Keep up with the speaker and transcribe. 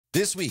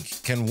This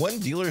week, can one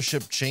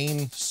dealership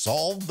chain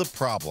solve the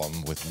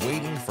problem with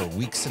waiting for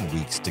weeks and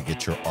weeks to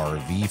get your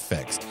RV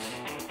fixed?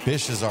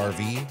 Bish's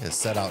RV has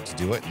set out to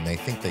do it, and they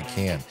think they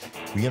can.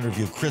 We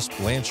interview Chris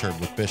Blanchard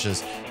with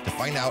Bish's to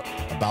find out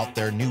about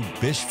their new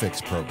Bish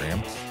Fix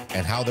program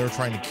and how they're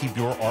trying to keep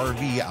your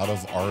RV out of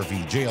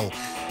RV jail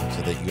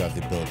so that you have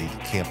the ability to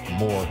camp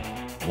more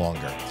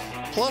longer.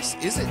 Plus,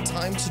 is it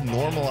time to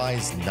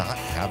normalize not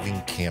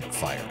having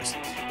campfires?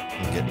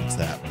 We'll get into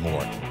that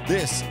more.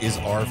 This is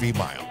RV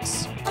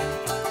Miles.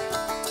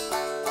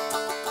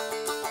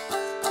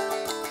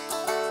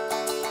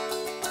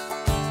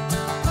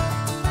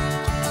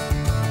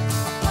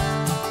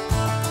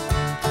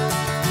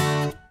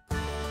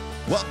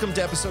 Welcome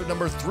to episode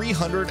number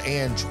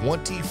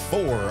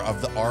 324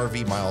 of the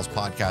RV Miles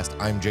podcast.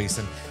 I'm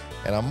Jason,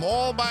 and I'm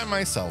all by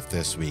myself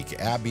this week.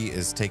 Abby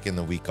is taking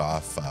the week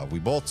off. We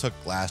both took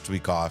last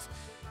week off.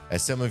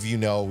 As some of you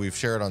know, we've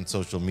shared on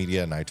social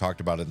media, and I talked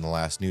about it in the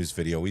last news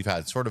video. We've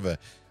had sort of a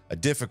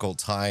difficult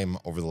time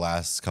over the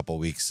last couple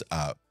of weeks.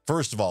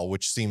 First of all,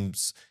 which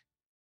seems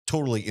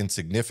totally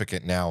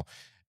insignificant now,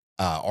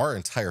 our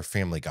entire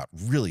family got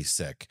really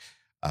sick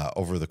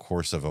over the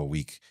course of a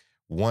week.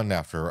 One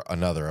after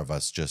another of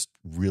us just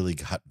really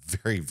got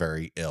very,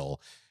 very ill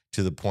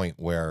to the point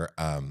where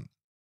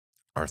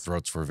our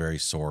throats were very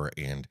sore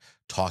and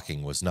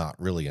talking was not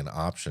really an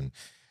option.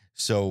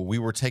 So we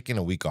were taking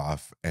a week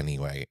off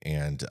anyway,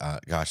 and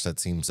gosh, that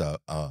seems a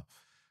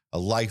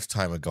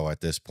lifetime ago at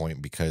this point,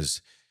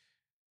 because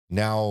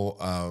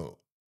now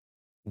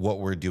what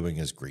we're doing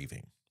is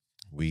grieving.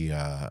 We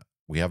have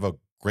a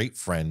great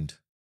friend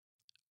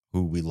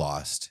who we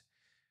lost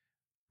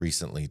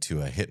recently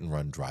to a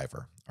hit-and-run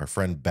driver. Our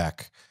friend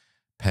Beck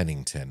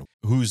Pennington,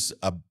 who's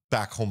a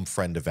back-home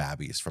friend of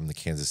Abby's from the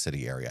Kansas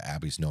City area.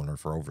 Abby's known her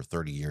for over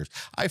 30 years.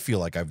 I feel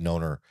like I've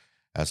known her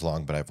as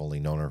long, but I've only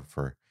known her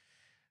for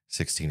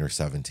 16 or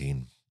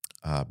 17.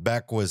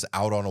 Beck was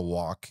out on a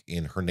walk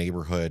in her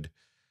neighborhood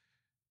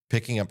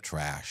picking up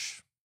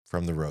trash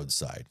from the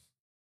roadside,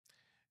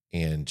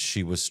 and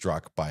she was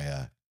struck by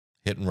a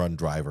hit-and-run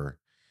driver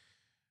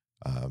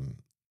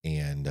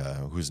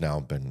who's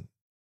now been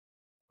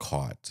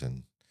caught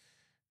and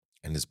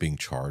is being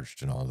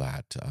charged and all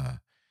that.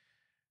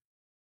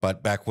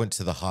 But Beck went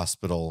to the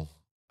hospital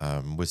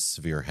with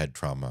severe head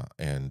trauma,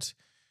 and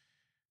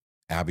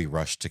Abby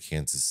rushed to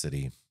Kansas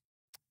City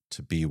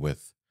to be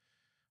with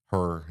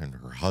her and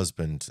her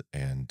husband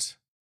and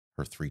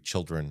her 3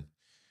 children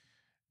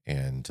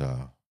and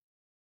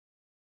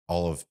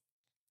all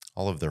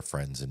of their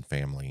friends and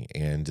family.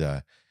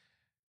 And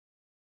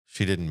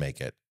she didn't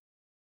make it.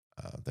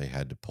 They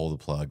had to pull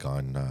the plug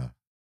on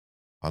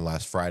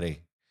last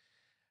Friday.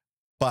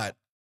 But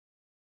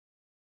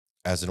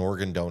as an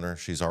organ donor,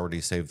 she's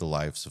already saved the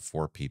lives of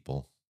 4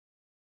 people.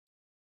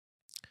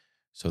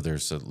 So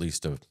there's at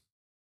least a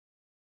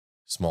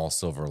small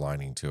silver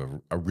lining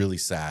to a really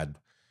sad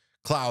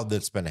cloud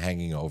that's been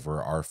hanging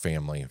over our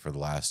family for the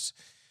last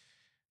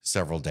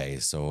several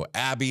days. So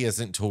Abby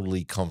isn't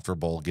totally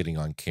comfortable getting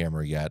on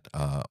camera yet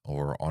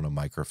or on a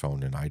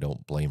microphone, and I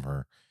don't blame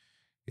her.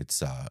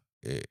 It's a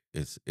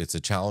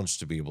challenge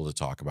to be able to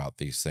talk about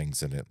these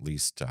things, and at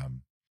least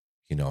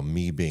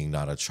me being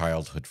not a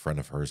childhood friend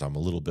of hers, I'm a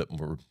little bit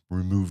more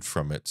removed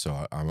from it,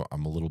 so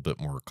I'm a little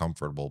bit more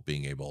comfortable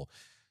being able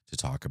to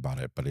talk about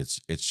it. But it's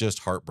just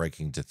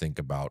heartbreaking to think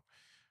about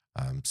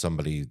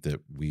somebody that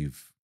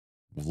we've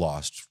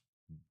lost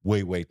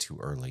way, way too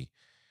early.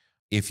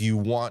 If you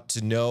want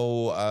to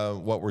know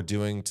what we're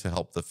doing to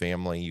help the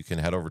family, you can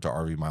head over to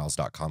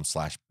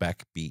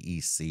rvmiles.com/Beck,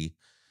 BEC,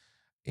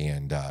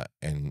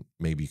 and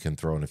maybe you can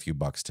throw in a few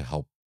bucks to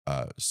help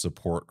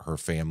support her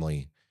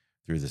family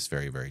through this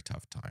very, very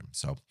tough time.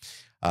 So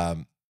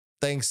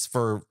thanks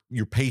for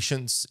your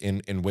patience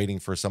in waiting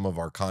for some of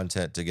our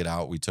content to get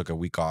out. We took a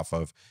week off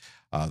of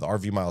the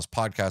RV Miles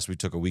podcast. We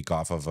took a week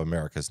off of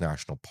America's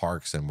National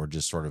Parks, and we're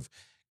just sort of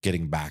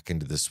getting back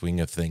into the swing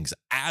of things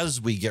as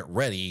we get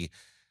ready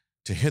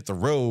to hit the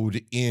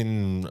road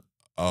in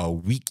a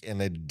week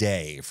and a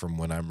day from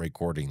when I'm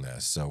recording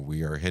this. So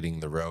we are hitting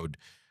the road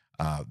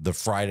the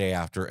Friday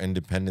after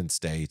Independence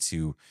Day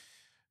to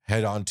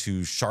head on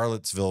to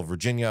Charlottesville,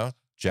 Virginia.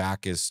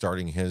 Jack is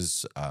starting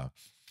his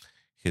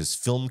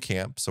film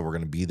camp, so we're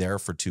going to be there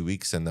for 2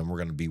 weeks, and then we're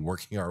going to be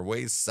working our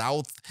way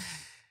south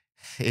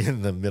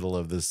in the middle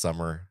of this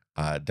summer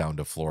down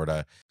to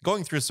Florida,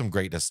 going through some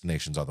great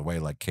destinations on the way,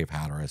 like Cape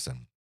Hatteras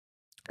and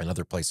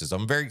other places.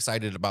 I'm very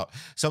excited about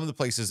some of the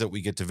places that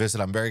we get to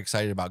visit. I'm very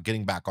excited about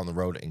getting back on the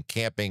road and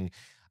camping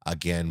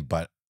again,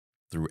 but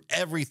through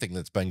everything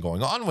that's been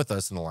going on with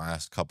us in the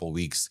last couple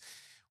weeks,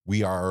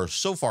 we are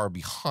so far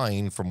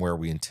behind from where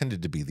we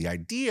intended to be. The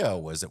idea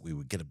was that we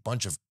would get a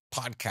bunch of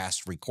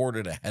podcasts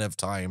recorded ahead of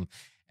time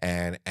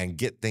and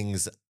get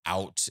things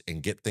out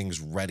and get things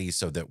ready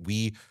so that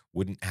we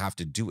wouldn't have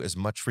to do as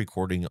much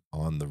recording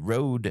on the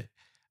road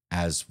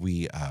as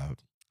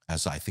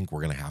I think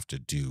we're going to have to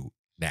do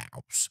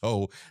now.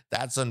 So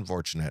that's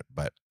unfortunate,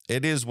 but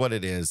it is what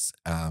it is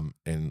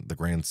in the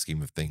grand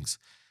scheme of things.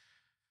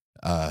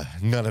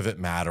 None of it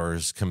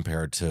matters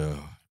compared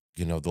to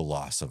the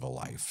loss of a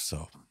life.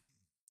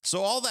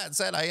 So all that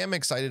said, I am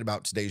excited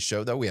about today's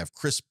show, though. We have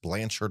Chris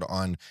Blanchard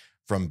on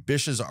from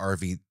Bish's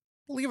RV.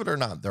 Believe it or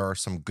not, there are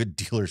some good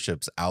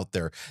dealerships out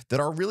there that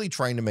are really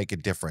trying to make a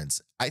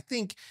difference. I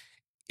think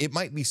it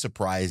might be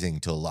surprising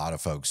to a lot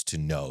of folks to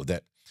know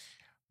that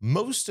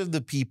most of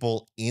the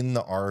people in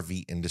the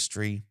RV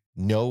industry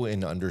know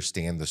and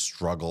understand the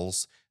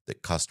struggles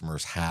that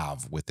customers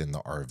have within the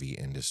RV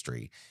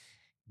industry.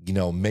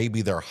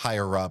 Maybe their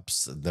higher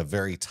ups, the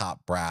very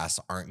top brass,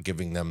 aren't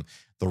giving them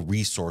the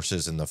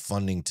resources and the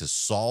funding to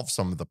solve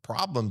some of the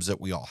problems that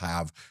we all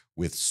have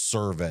with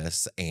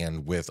service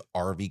and with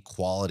RV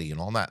quality and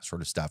all that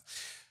sort of stuff.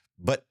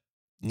 But,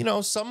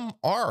 some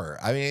are.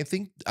 I mean, I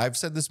think I've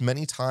said this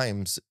many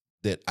times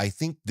that I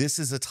think this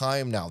is a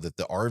time now that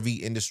the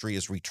RV industry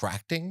is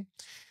retracting,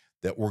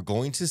 that we're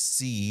going to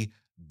see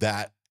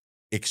that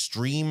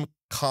extreme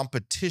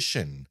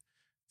competition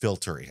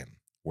filter in,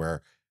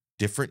 where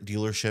different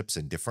dealerships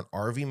and different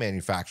RV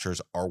manufacturers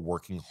are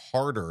working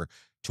harder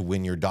to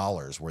win your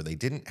dollars, where they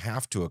didn't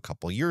have to a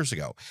couple years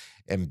ago.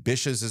 And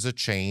Bish's is a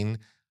chain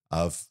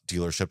of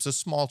dealerships, a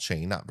small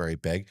chain, not very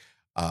big,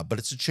 but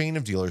it's a chain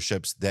of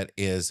dealerships that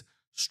is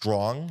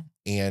strong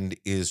and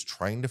is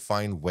trying to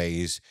find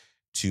ways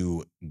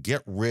to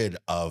get rid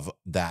of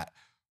that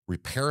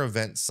repair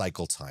event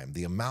cycle time,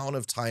 the amount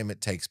of time it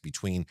takes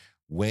between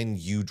when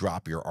you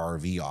drop your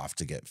RV off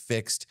to get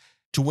fixed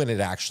to when it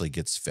actually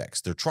gets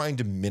fixed. They're trying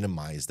to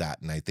minimize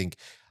that. And I think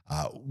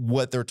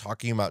what they're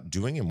talking about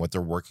doing and what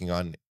they're working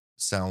on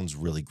sounds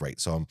really great.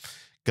 So I'm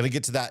going to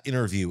get to that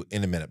interview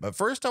in a minute. But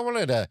first, I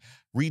wanted to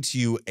read to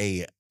you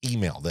a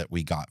email that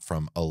we got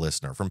from a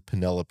listener, from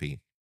Penelope.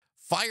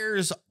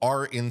 Fires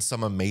are in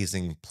some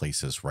amazing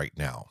places right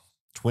now.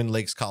 Twin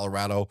Lakes,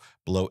 Colorado,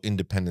 below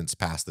Independence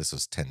Pass. This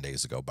was 10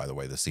 days ago, by the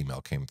way, this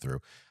email came through.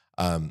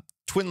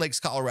 Twin Lakes,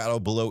 Colorado,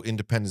 below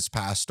Independence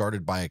Pass,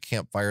 started by a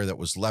campfire that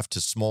was left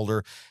to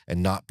smolder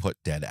and not put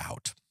dead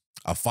out.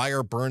 A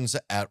fire burns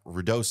at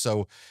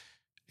Ruidoso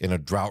in a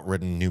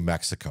drought-ridden New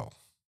Mexico.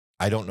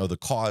 I don't know the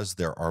cause.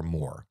 There are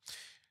more.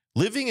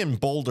 Living in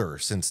Boulder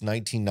since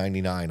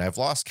 1999, I've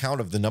lost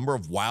count of the number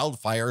of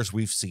wildfires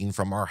we've seen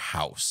from our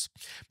house.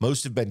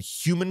 Most have been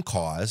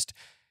human-caused,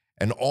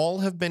 and all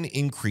have been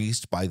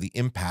increased by the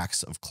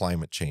impacts of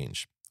climate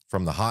change.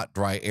 From the hot,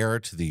 dry air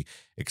to the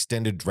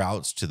extended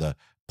droughts to the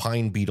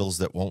pine beetles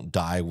that won't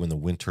die when the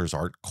winters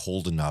aren't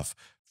cold enough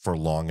for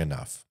long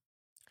enough.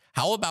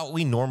 How about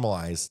we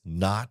normalize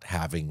not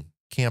having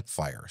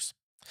campfires?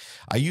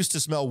 I used to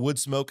smell wood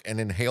smoke and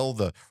inhale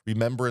the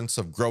remembrance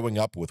of growing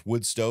up with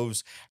wood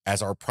stoves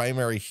as our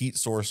primary heat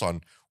source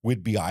on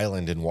Whidbey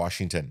Island in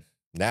Washington.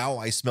 Now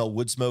I smell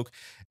wood smoke,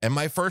 and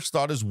my first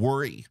thought is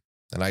worry,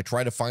 and I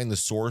try to find the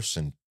source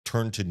and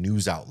turn to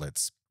news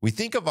outlets. We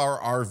think of our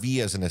RV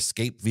as an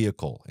escape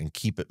vehicle and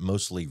keep it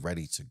mostly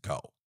ready to go.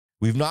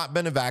 We've not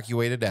been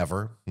evacuated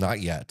ever,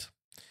 not yet.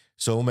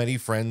 So many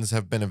friends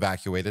have been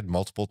evacuated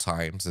multiple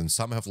times, and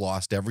some have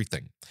lost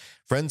everything.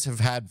 Friends have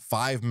had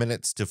 5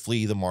 minutes to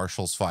flee the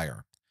marshal's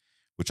fire,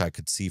 which I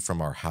could see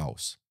from our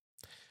house.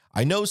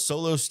 I know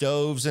solo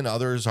stoves and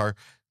others are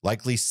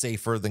likely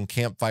safer than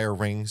campfire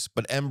rings,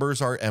 but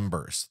embers are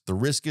embers. The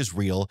risk is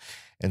real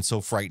and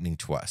so frightening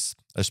to us,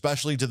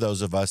 especially to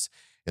those of us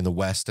in the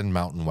West and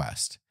Mountain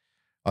West.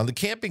 On the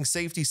camping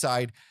safety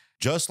side,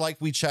 just like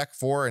we check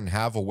for and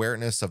have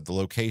awareness of the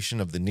location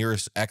of the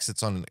nearest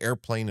exits on an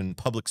airplane and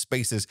public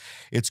spaces,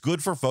 it's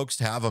good for folks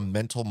to have a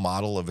mental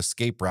model of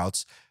escape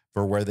routes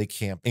for where they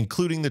camp,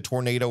 including the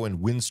tornado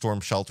and windstorm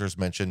shelters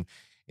mentioned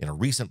in a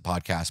recent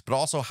podcast, but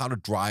also how to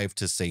drive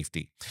to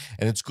safety.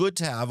 And it's good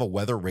to have a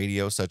weather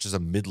radio such as a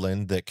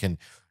Midland that can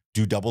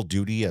do double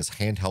duty as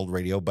handheld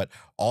radio, but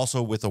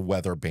also with a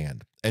weather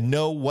band, and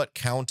know what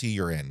county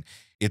you're in.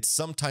 It's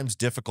sometimes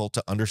difficult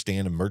to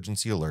understand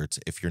emergency alerts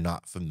if you're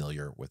not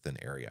familiar with an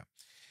area.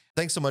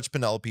 Thanks so much,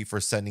 Penelope,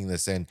 for sending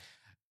this in.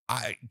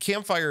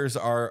 Campfires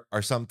are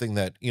something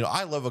that,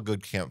 I love a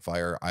good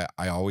campfire.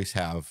 I always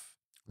have.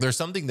 There's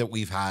something that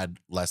we've had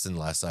less and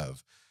less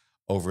of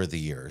over the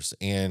years,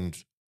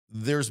 and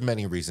there's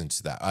many reasons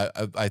to that.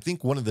 I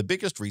think one of the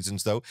biggest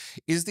reasons, though,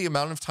 is the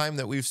amount of time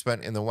that we've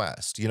spent in the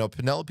West.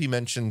 Penelope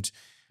mentioned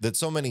that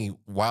so many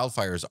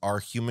wildfires are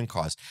human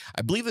caused.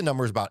 I believe the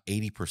number is about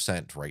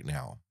 80% right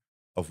now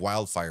of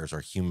wildfires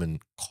are human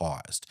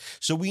caused.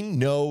 So we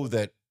know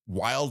that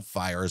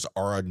wildfires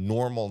are a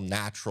normal,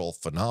 natural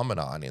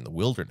phenomenon in the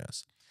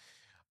wilderness.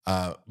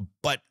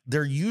 But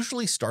they're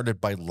usually started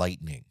by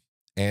lightning.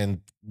 And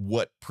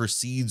what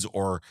precedes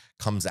or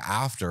comes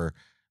after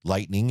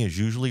lightning is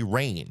usually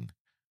rain.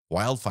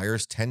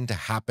 Wildfires tend to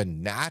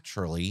happen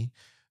naturally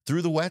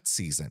through the wet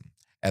season,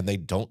 and they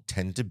don't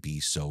tend to be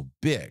so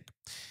big.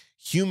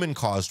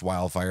 Human-caused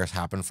wildfires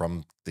happen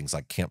from things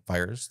like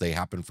campfires. They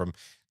happen from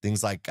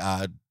things like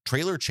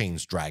trailer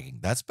chains dragging.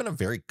 That's been a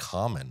very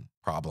common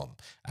problem,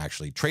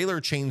 actually.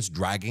 Trailer chains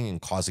dragging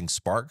and causing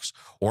sparks,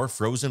 or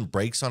frozen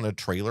brakes on a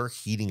trailer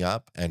heating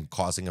up and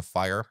causing a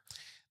fire.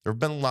 There have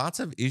been lots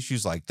of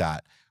issues like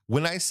that.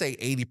 When I say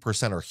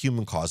 80% are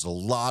human-caused, a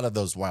lot of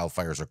those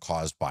wildfires are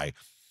caused by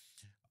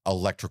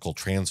electrical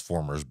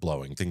transformers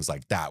blowing, things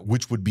like that,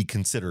 which would be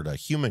considered a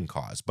human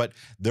cause. But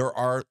there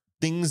are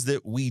things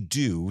that we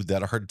do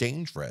that are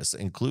dangerous,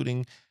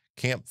 including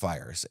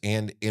campfires.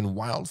 And in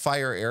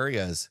wildfire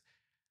areas,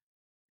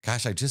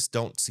 gosh, I just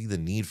don't see the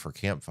need for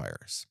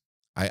campfires.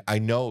 I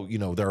know,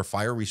 there are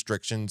fire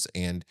restrictions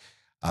and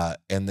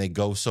they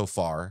go so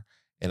far,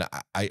 and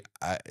I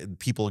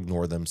people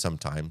ignore them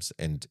sometimes,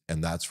 and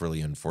that's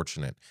really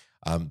unfortunate.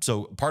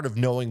 So part of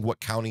knowing what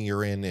county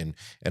you're in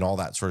and all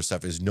that sort of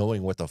stuff is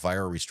knowing what the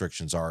fire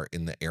restrictions are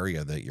in the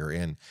area that you're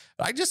in.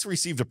 I just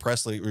received a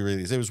press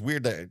release. It was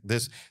weird that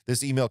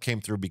this email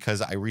came through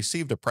because I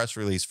received a press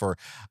release for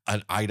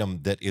an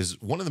item that is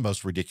one of the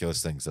most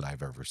ridiculous things that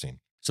I've ever seen.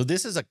 So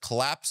this is a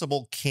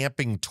collapsible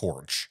camping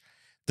torch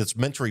that's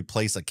meant to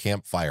replace a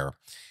campfire.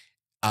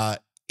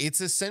 It's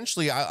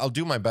essentially, I'll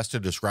do my best to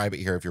describe it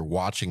here. If you're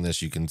watching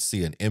this, you can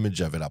see an image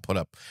of it. I'll put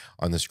up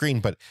on the screen,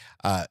 but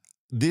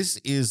this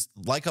is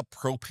like a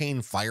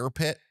propane fire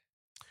pit,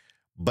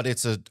 but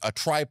it's a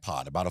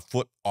tripod about a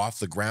foot off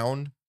the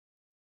ground,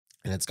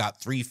 and it's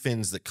got 3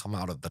 fins that come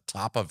out of the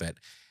top of it.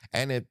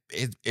 And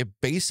it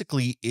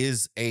basically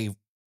is a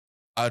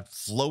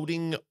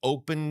floating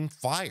open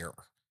fire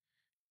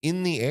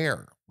in the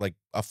air, like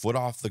a foot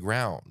off the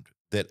ground,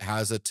 that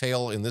has a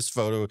tail. In this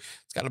photo,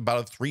 it's got about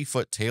a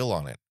 3-foot tail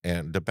on it,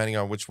 and depending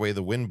on which way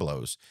the wind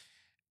blows.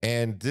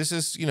 And this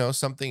is,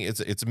 something,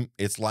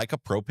 it's like a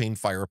propane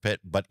fire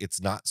pit, but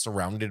it's not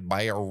surrounded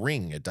by a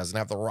ring. It doesn't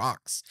have the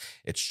rocks.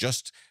 It's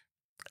just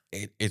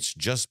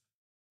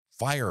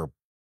fire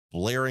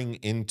blaring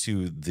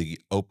into the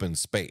open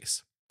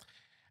space.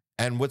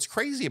 And what's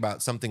crazy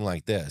about something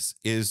like this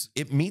is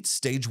it meets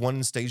stage 1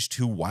 and stage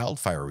 2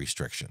 wildfire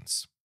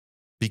restrictions,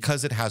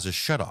 because it has a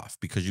shutoff,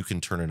 because you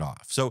can turn it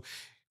off. So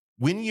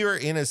when you're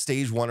in a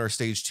stage 1 or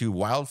stage 2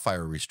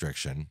 wildfire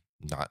restriction,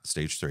 not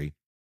stage 3,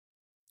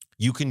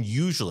 you can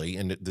usually,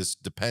 and this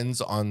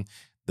depends on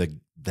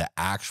the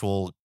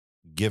actual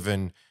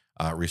given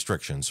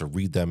restrictions, so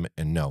read them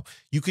and know,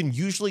 you can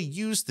usually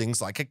use things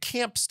like a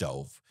camp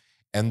stove.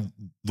 And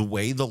the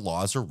way the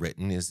laws are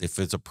written is if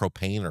it's a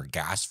propane or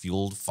gas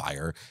fueled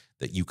fire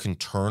that you can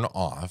turn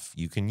off,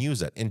 you can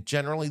use it. And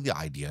generally the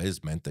idea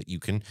is meant that you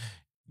can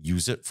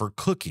use it for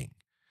cooking,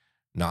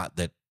 not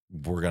that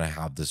we're going to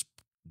have this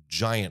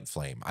giant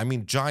flame. I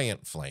mean,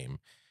 giant flame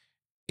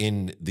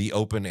in the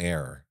open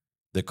air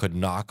that could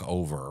knock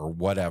over or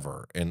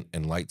whatever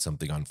and light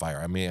something on fire.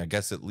 I mean, I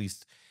guess at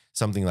least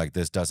something like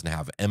this doesn't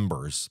have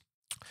embers.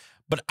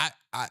 But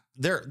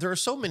there are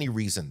so many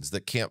reasons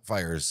that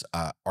campfires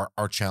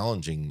are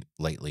challenging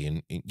lately,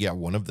 and yeah,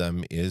 one of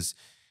them is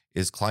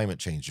climate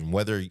change. And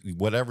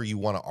whatever you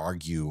want to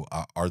argue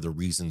are the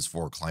reasons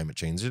for climate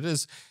change, it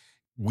is,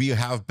 we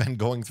have been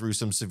going through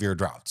some severe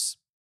droughts,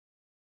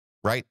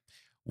 right?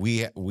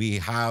 We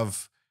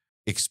have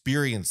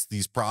experienced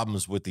these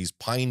problems with these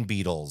pine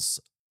beetles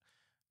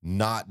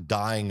not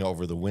dying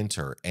over the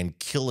winter and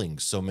killing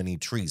so many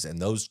trees. And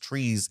those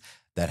trees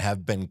that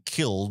have been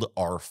killed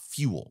are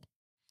fuel.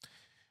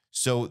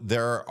 So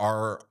there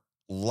are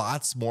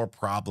lots more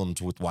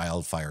problems with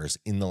wildfires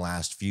in the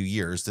last few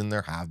years than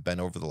there have been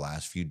over the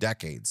last few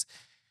decades.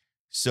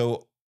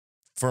 So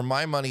for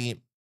my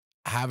money,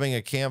 having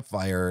a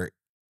campfire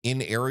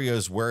in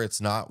areas where it's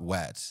not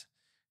wet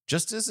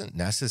just isn't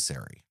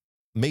necessary.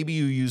 Maybe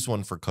you use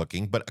one for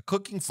cooking, but a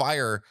cooking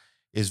fire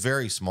is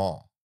very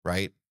small,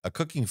 right? A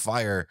cooking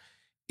fire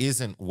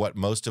isn't what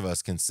most of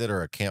us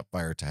consider a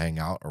campfire to hang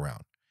out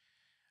around.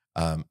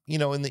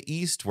 In the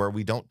East, where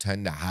we don't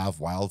tend to have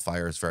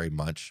wildfires very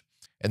much,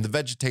 and the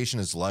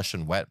vegetation is lush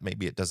and wet,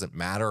 maybe it doesn't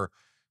matter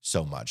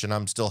so much. And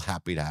I'm still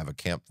happy to have a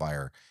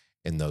campfire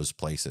in those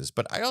places.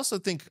 But I also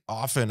think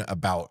often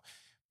about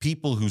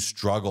people who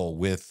struggle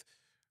with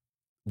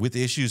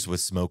issues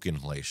with smoke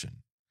inhalation.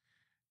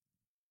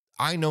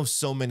 I know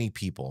so many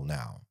people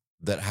now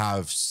that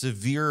have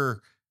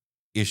severe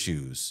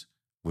issues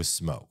with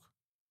smoke.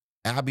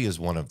 Abby is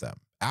one of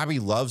them. Abby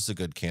loves a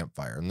good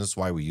campfire, and this is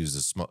why we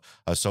use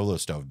a solo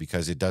stove,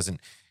 because it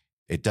doesn't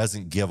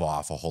give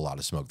off a whole lot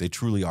of smoke. They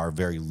truly are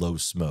very low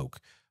smoke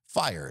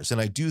fires, and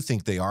I do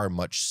think they are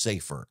much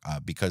safer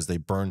because they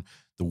burn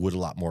the wood a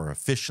lot more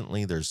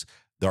efficiently. There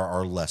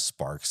are less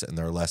sparks and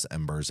there are less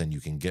embers, and you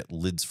can get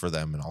lids for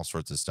them and all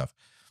sorts of stuff.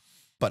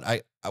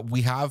 But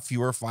we have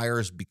fewer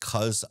fires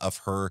because of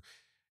her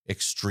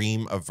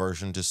extreme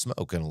aversion to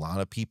smoke, and a lot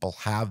of people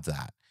have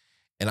that.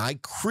 And I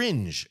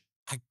cringe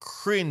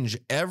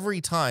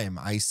every time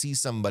I see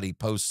somebody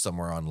post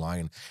somewhere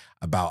online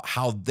about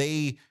how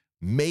they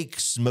make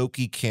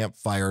smoky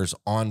campfires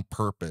on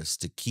purpose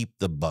to keep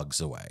the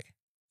bugs away.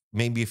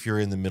 Maybe if you're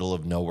in the middle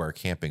of nowhere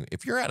camping,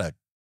 if you're at a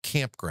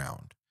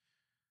campground,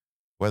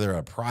 whether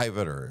a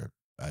private or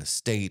a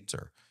state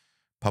or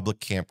public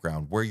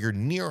campground where you're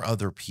near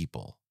other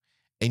people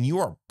and you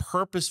are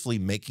purposefully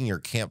making your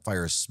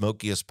campfire as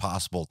smoky as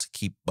possible to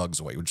keep bugs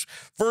away, which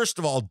first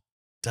of all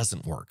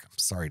doesn't work, I'm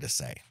sorry to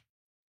say.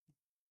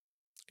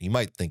 You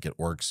might think it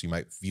works. You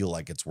might feel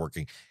like it's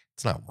working.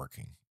 It's not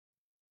working.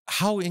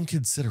 How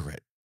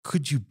inconsiderate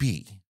could you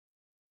be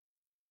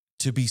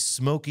to be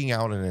smoking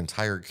out an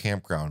entire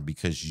campground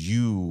because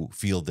you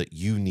feel that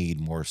you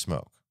need more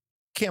smoke.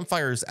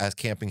 Campfires, as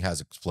camping has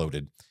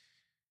exploded,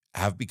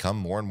 have become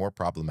more and more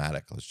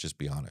problematic. Let's just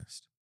be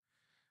honest.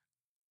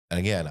 And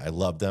again, I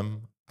love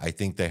them. I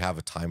think they have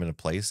a time and a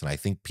place. And I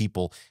think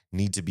people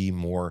need to be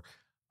more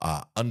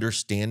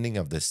understanding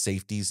of the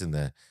safeties and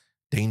the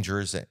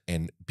dangers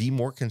and be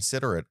more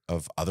considerate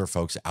of other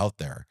folks out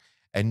there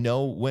and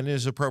know when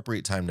is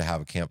appropriate time to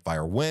have a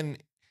campfire, when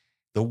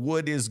the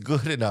wood is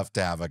good enough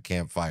to have a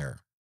campfire.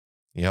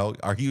 You know,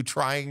 are you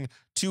trying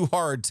too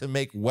hard to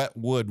make wet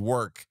wood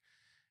work?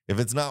 If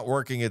it's not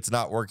working, it's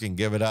not working.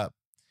 Give it up.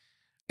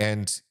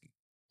 And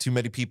too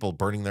many people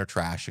burning their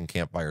trash in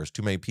campfires,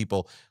 too many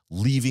people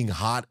leaving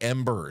hot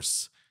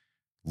embers,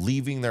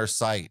 leaving their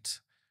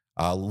site,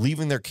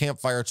 leaving their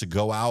campfire to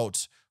go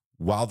out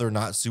while they're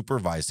not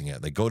supervising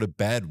it. They go to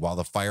bed while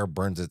the fire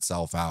burns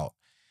itself out.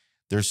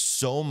 There's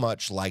so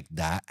much like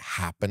that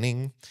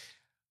happening.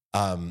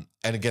 And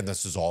again,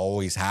 this has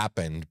always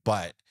happened,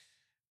 but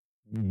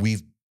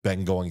we've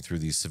been going through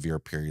these severe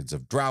periods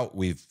of drought.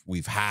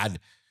 We've had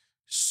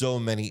so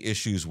many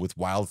issues with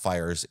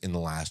wildfires in the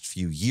last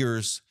few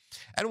years,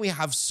 and we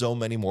have so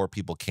many more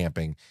people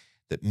camping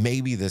that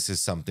maybe this is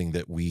something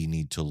that we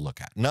need to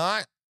look at.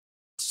 Not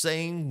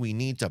saying we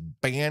need to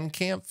ban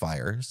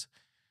campfires,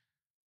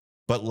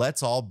 but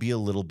let's all be a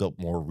little bit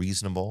more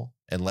reasonable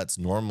and let's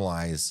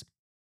normalize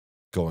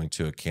going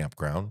to a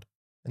campground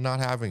and not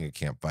having a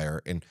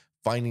campfire and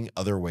finding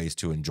other ways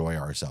to enjoy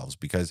ourselves,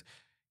 because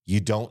you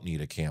don't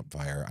need a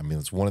campfire. I mean,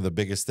 it's one of the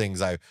biggest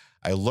things I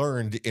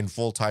learned in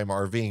full-time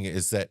RVing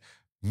is that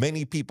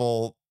many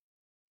people,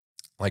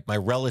 like my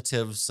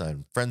relatives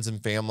and friends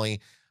and family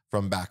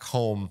from back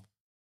home,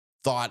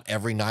 thought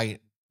every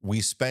night we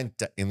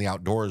spent in the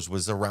outdoors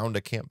was around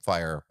a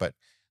campfire. But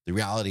the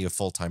reality of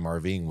full-time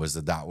RVing was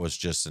that that was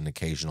just an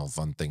occasional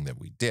fun thing that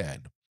we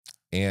did.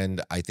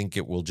 And I think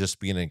it will just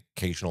be an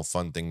occasional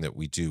fun thing that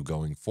we do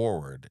going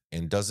forward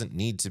and doesn't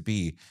need to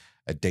be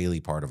a daily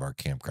part of our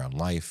campground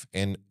life,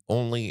 and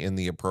only in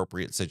the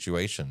appropriate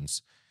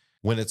situations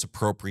when it's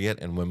appropriate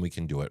and when we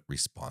can do it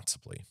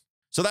responsibly.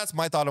 So that's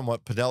my thought on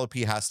what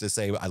Penelope has to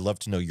say. I'd love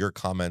to know your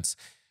comments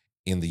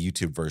in the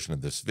YouTube version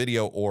of this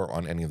video or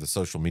on any of the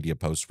social media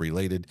posts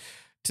related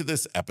to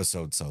this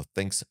episode. So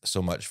thanks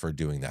so much for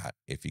doing that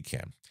if you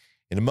can.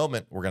 In a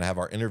moment, we're going to have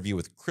our interview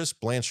with Chris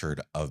Blanchard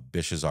of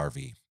Bish's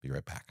RV. Be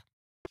right back.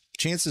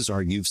 Chances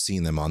are you've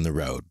seen them on the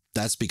road.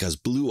 That's because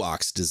Blue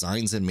Ox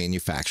designs and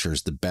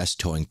manufactures the best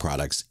towing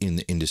products in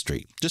the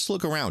industry. Just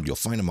look around. You'll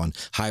find them on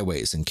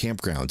highways and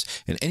campgrounds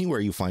and anywhere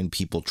you find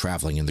people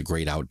traveling in the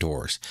great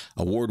outdoors.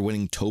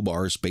 Award-winning tow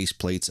bars, base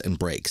plates, and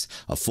brakes,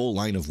 a full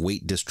line of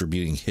weight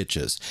distributing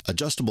hitches,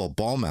 adjustable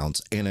ball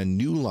mounts, and a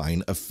new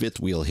line of fifth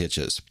wheel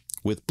hitches.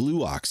 With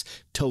Blue Ox,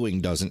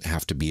 towing doesn't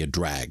have to be a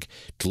drag.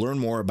 To learn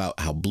more about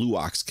how Blue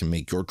Ox can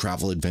make your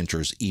travel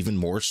adventures even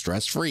more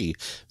stress-free,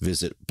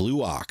 visit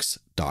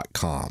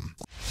blueox.com.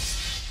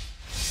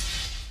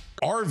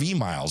 RV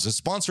Miles is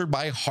sponsored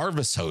by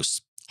Harvest Hosts.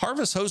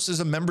 Harvest Hosts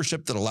is a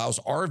membership that allows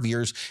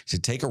RVers to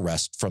take a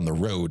rest from the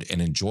road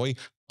and enjoy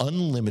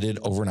unlimited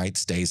overnight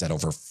stays at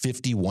over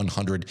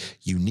 5,100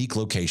 unique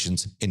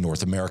locations in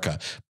North America.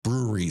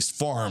 Breweries,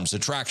 farms,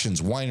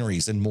 attractions,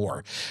 wineries, and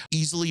more.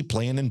 Easily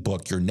plan and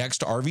book your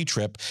next RV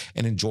trip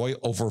and enjoy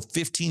over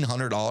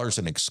 $1,500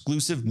 in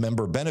exclusive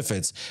member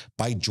benefits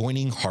by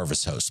joining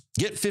Harvest Host.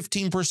 Get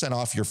 15%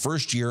 off your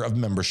first year of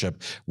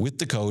membership with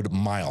the code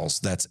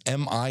MILES. That's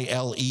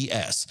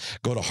MILES.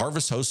 Go to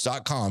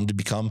harvesthost.com to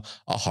become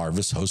a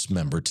Harvest Host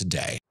member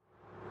today.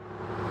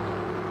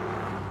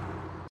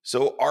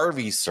 So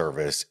RV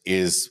service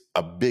is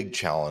a big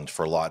challenge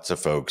for lots of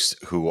folks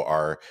who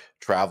are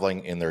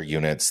traveling in their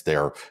units.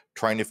 They're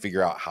trying to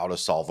figure out how to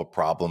solve a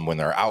problem when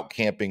they're out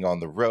camping on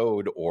the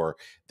road, or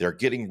they're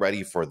getting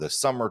ready for the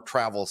summer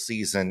travel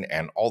season,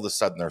 and all of a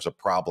sudden there's a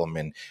problem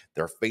and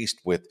they're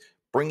faced with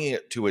bringing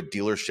it to a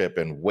dealership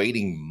and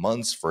waiting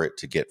months for it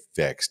to get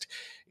fixed.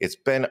 It's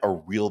been a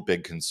real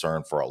big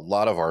concern for a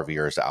lot of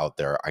RVers out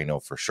there, I know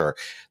for sure.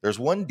 There's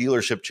one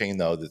dealership chain,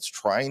 though, that's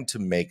trying to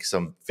make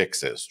some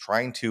fixes,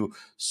 trying to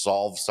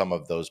solve some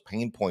of those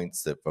pain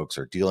points that folks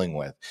are dealing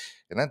with,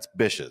 and that's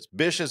Bish's.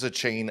 Bish is a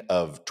chain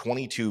of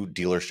 22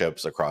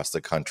 dealerships across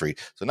the country.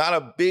 So not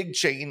a big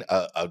chain,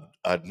 a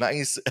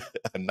nice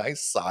a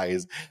nice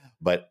size,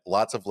 but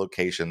lots of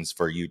locations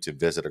for you to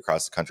visit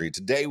across the country.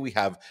 Today, we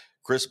have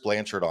Chris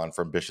Blanchard on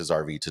from Bish's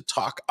RV to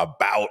talk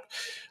about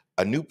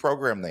a new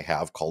program they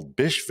have called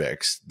Bish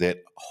Fix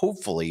that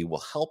hopefully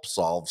will help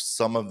solve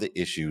some of the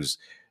issues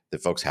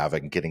that folks have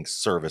in getting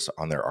service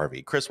on their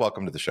RV. Chris,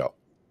 welcome to the show.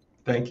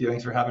 Thank you.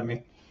 Thanks for having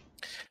me.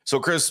 So,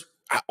 Chris,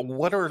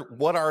 what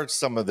are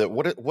some of the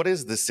what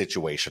is the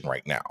situation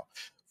right now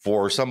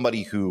for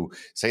somebody who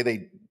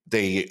say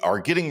they are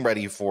getting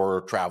ready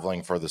for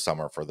traveling for the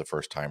summer for the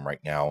first time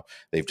right now?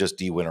 They've just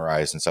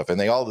de-winterized and stuff, and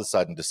they all of a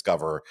sudden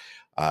discover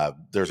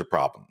there's a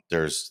problem.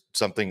 There's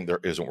something that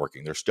isn't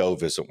working. Their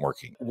stove isn't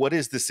working. What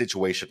is the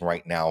situation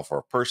right now for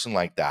a person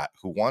like that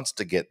who wants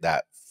to get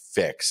that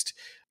fixed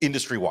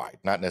industry-wide,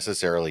 not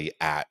necessarily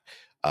at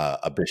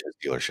a Bish's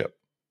dealership?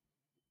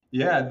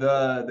 Yeah,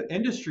 the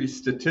industry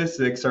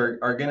statistics are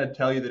going to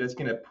tell you that it's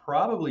going to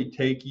probably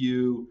take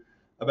you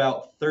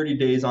about 30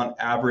 days on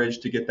average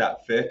to get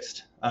that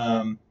fixed.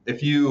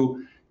 If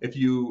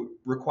you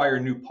require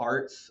new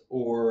parts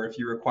or if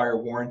you require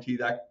warranty,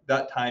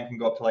 that time can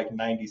go up to like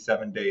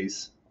 97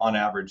 days on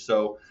average.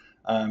 So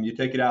you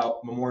take it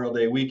out Memorial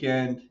Day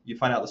weekend, you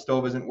find out the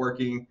stove isn't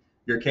working,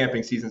 your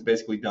camping season's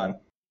basically done.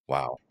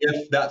 Wow.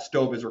 If that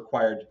stove is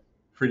required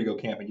for you to go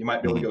camping, you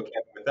might be able to go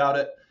camping without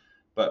it,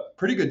 but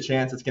pretty good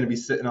chance it's going to be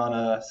sitting on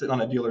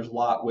a dealer's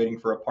lot waiting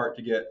for a part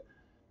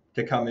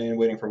to come in,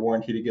 waiting for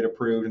warranty to get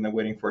approved, and then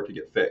waiting for it to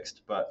get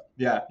fixed. But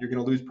yeah, you're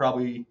going to lose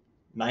probably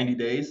 90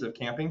 days of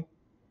camping.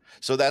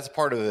 So that's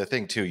part of the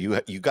thing too.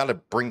 You got to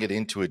bring it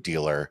into a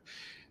dealer.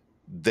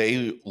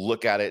 They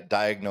look at it,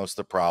 diagnose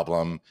the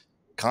problem,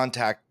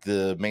 contact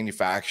the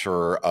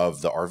manufacturer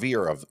of the RV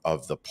or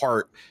of the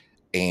part,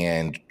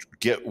 and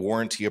get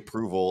warranty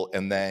approval,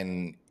 and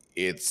then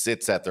it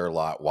sits at their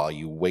lot while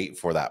you wait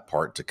for that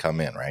part to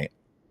come in, right?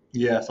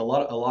 Yes, a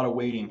lot of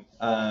waiting.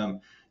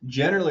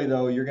 Generally,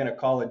 though, you're going to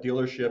call a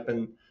dealership,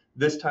 and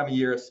this time of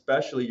year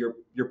especially,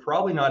 you're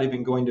probably not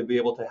even going to be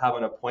able to have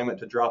an appointment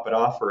to drop it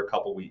off for a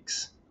couple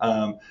weeks.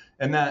 And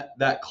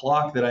that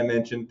clock that I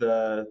mentioned,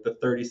 the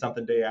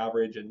 30-something day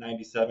average and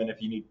 97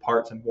 if you need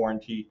parts and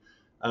warranty,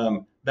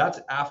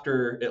 that's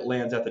after it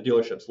lands at the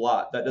dealership's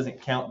lot. That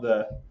doesn't count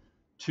the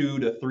 2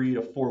 to 3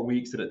 to 4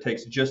 weeks that it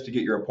takes just to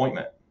get your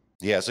appointment.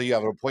 Yeah, so you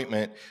have an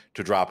appointment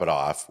to drop it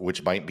off,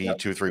 which might be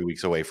 2 or 3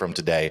 weeks away from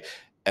today.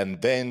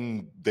 And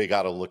then they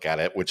got to look at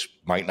it, which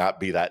might not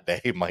be that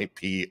day, might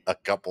be a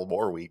couple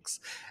more weeks.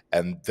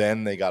 And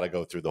then they got to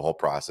go through the whole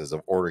process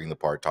of ordering the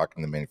part,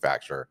 talking to the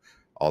manufacturer,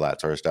 all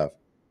that sort of stuff.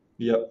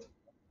 Yep,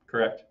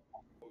 correct.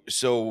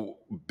 So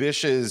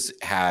Bish's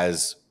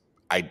has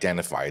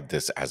identified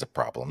this as a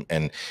problem.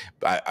 And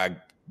I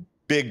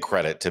big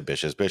credit to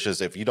Bish's.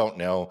 Bish's, if you don't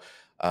know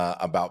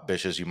about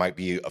Bish's, you might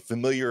be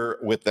familiar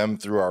with them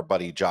through our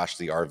buddy Josh,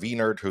 the RV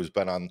nerd, who's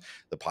been on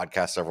the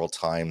podcast several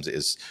times,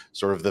 is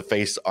sort of the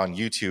face on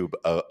YouTube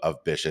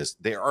of Bish's.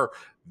 They are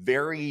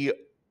very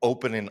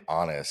open and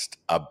honest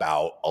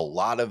about a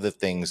lot of the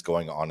things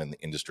going on in the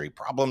industry,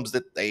 problems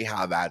that they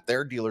have at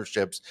their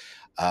dealerships,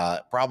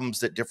 problems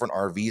that different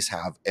RVs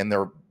have, and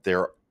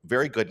they're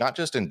very good, not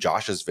just in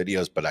Josh's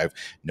videos, but I've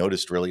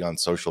noticed really on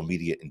social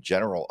media in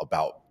general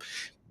about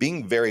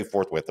being very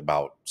forthwith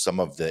about some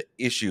of the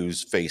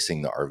issues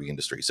facing the RV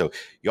industry. So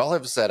y'all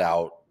have set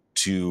out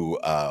to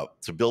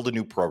build a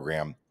new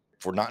program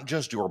for not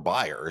just your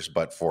buyers,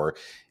 but for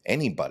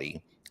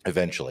anybody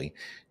eventually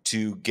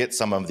to get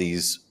some of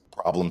these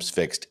problems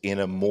fixed in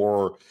a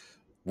more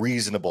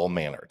reasonable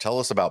manner. Tell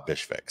us about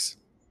BishFix.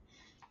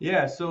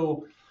 Yeah,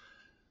 so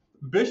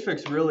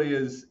BishFix really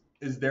is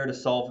there to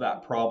solve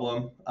that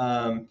problem.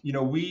 I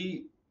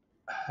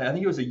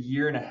think it was a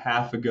year and a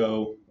half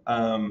ago.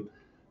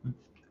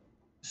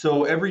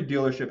 So every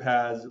dealership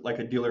has like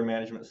a dealer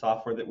management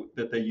software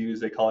that they use.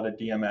 They call it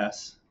a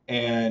DMS,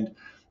 and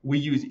we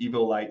use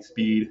Evo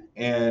Lightspeed.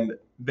 And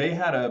they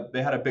had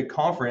a big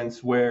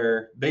conference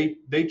where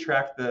they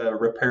track the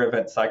repair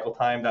event cycle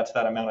time. That's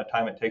that amount of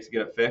time it takes to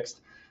get it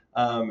fixed.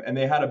 And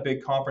they had a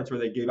big conference where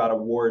they gave out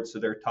awards to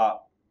their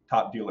top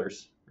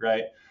dealers,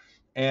 right?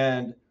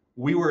 And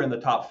we were in the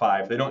top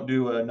 5. They don't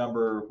do a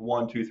number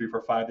 1, 2, 3,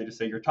 4, 5. They just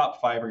say you're top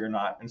 5 or you're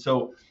not. And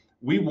so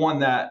we won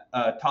that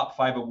top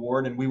 5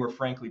 award, and we were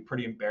frankly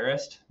pretty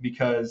embarrassed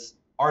because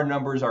our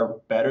numbers are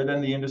better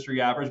than the industry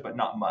average, but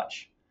not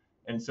much.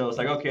 And so it's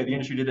like, okay, the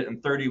industry did it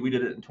in 30, we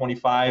did it in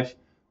 25.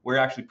 We're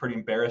actually pretty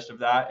embarrassed of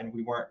that, and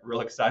we weren't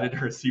real excited to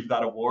receive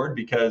that award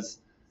because,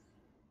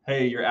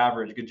 hey, you're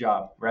average, good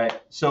job,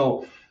 right?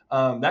 So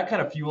that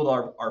kind of fueled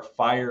our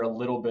fire a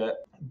little bit.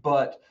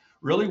 But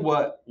really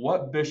what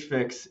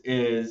BishFix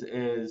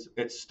is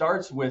it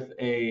starts with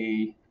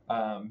a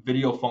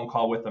video phone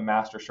call with a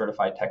master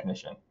certified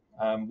technician.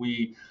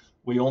 We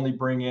only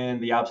bring in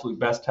the absolute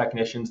best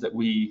technicians that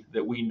we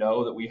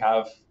know, that we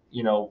have,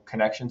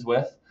 connections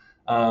with.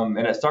 And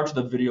it starts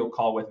with a video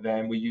call with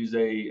them. We use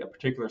a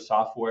particular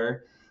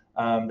software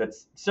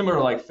that's similar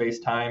to like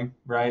FaceTime,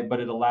 right? But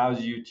it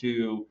allows you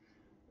to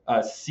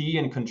see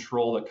and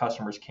control the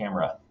customer's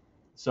camera.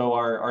 So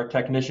our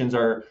technicians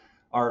are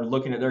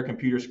looking at their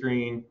computer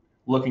screen,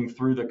 looking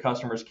through the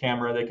customer's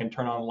camera. They can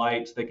turn on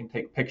lights, they can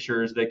take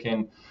pictures, they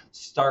can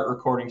start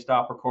recording,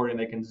 stop recording,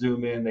 they can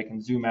zoom in, they can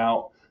zoom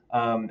out.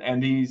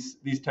 And these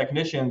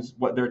technicians,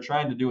 what they're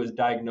trying to do is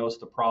diagnose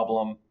the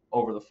problem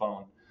over the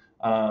phone.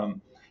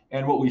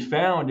 And what we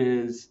found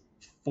is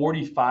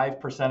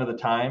 45% of the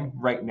time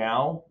right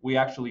now, we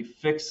actually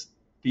fix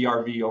the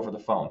RV over the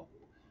phone.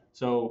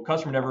 So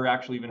customer never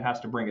actually even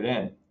has to bring it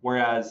in.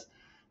 Whereas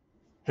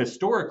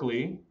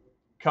historically,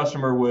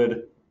 customer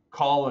would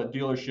call a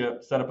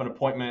dealership, set up an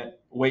appointment,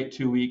 wait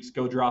 2 weeks,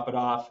 go drop it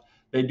off.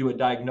 They do a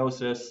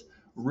diagnosis,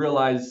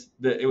 realize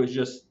that it was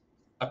just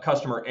a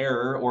customer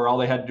error, or all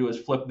they had to do is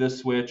flip this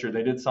switch, or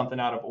they did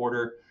something out of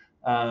order.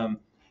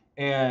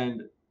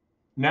 And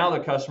now the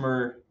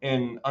customer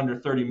in under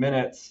 30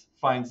 minutes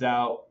finds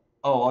out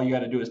oh, all you got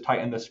to do is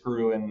tighten the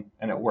screw and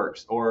it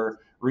works, or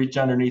reach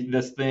underneath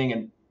this thing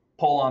and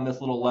pull on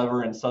this little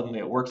lever and suddenly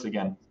it works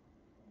again.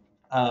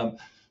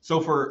 So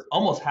for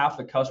almost half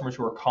the customers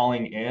who are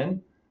calling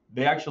in,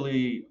 they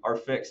actually are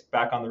fixed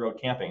back on the road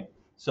camping.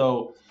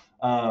 So,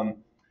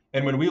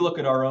 and when we look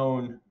at our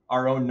own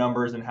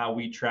numbers and how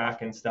we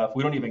track and stuff,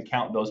 we don't even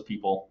count those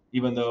people,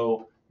 even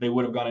though they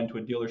would have gone into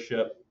a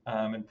dealership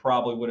and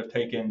probably would have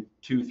taken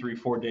 2, 3,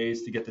 4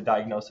 days to get the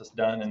diagnosis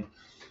done.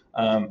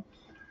 And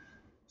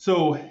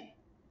so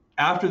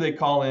after they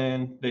call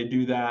in, they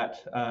do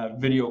that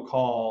video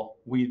call,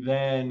 we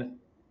then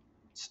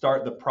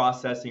start the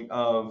processing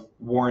of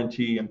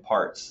warranty and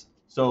parts.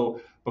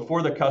 So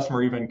before the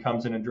customer even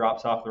comes in and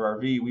drops off their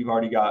RV, we've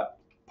already got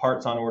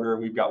parts on order,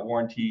 we've got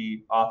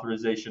warranty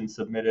authorization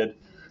submitted,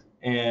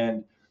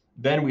 and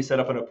then we set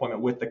up an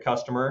appointment with the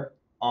customer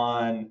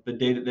on the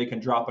day that they can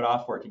drop it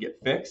off for it to get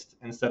fixed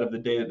instead of the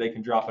day that they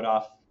can drop it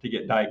off to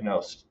get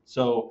diagnosed.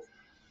 So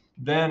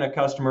then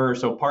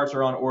so parts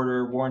are on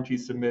order, warranty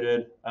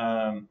submitted.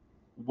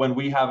 When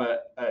we have a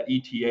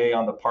ETA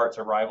on the parts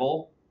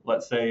arrival,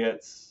 let's say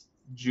it's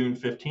June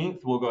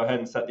 15th, we'll go ahead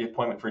and set the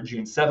appointment for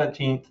June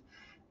 17th.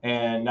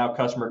 And now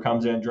customer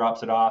comes in,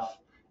 drops it off,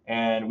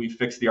 and we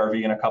fix the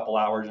RV in a couple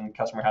hours and the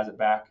customer has it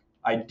back,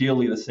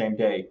 ideally the same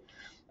day.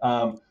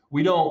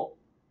 We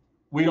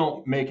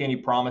don't make any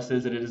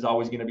promises that it is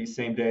always going to be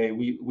same day.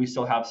 We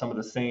still have some of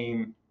the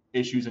same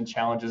issues and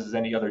challenges as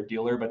any other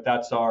dealer, but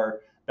that's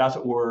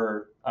what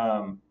we're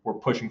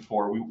pushing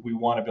for. We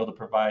want to be able to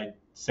provide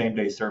same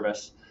day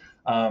service.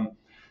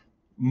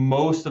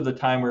 Most of the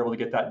time we're able to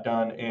get that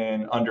done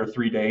in under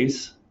 3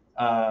 days.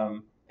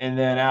 And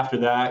then after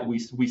that,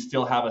 we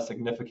still have a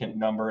significant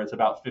number. It's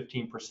about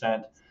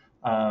 15%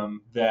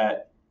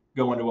 that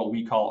go into what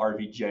we call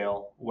RV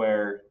jail,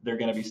 where they're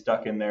going to be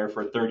stuck in there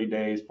for 30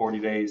 days, 40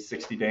 days,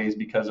 60 days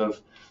because of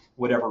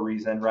whatever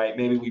reason, right?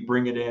 Maybe we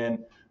bring it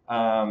in,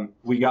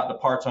 we got the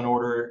parts on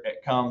order, it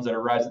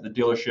arrives at the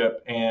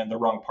dealership, and the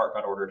wrong part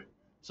got ordered.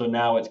 So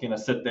now it's going to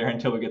sit there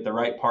until we get the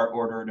right part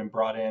ordered and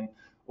brought in,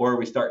 or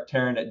we start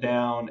tearing it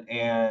down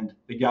and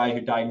the guy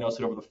who diagnosed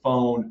it over the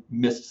phone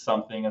missed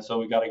something, and so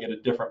we got to get a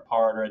different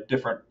part or a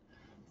different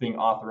thing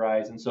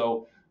authorized. And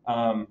so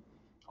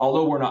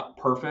although we're not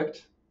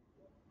perfect,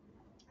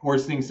 we're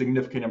seeing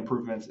significant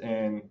improvements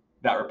in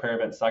that repair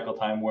event cycle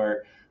time,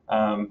 where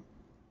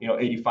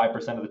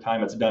 85% of the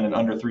time it's done in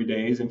under 3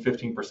 days, and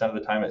 15% of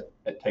the time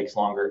it takes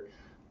longer.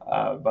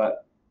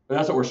 But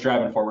that's what we're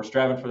striving for. We're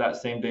striving for that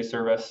same day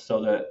service,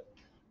 so that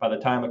by the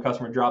time a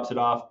customer drops it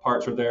off,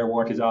 parts are there,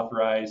 warranty's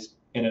authorized,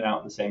 in and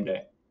out in the same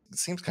day. It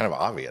seems kind of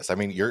obvious. I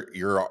mean,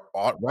 you're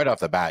right off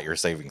the bat, you're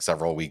saving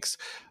several weeks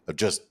of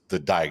just the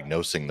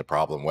diagnosing the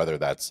problem, whether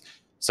that's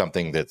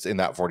something that's in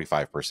that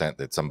 45%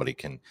 that somebody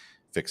can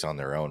fix on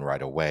their own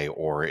right away,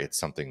 or it's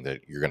something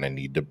that you're going to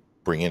need to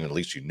bring in. At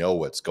least you know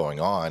what's going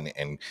on,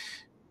 and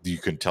you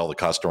can tell the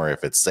customer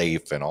if it's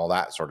safe and all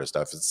that sort of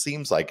stuff. It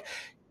seems like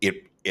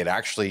it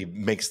actually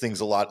makes things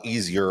a lot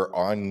easier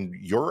on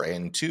your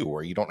end too,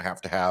 where you don't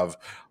have to have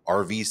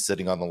RVs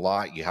sitting on the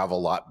lot. You have a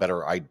lot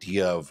better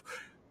idea of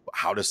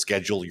how to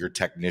schedule your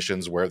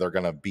technicians, where they're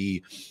going to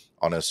be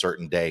on a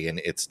certain day, and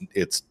it's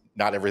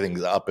not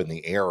everything's up in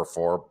the air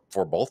for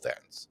both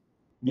ends.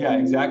 Yeah,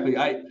 exactly.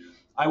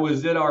 I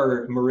was at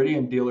our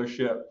Meridian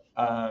dealership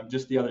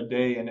just the other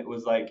day, and it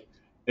was like,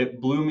 it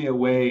blew me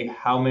away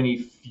how many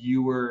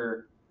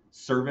fewer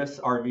service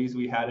RVs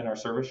we had in our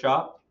service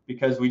shop,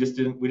 because we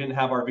didn't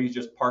have RVs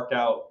just parked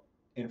out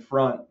in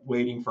front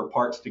waiting for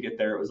parts to get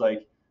there. It was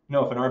like,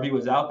 no, if an RV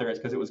was out there, it's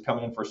because it was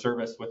coming in for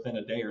service within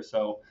a day or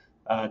so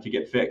to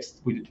get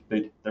fixed.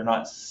 They're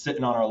not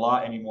sitting on our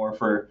lot anymore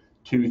for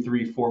 2,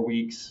 3, 4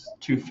 weeks,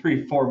 2,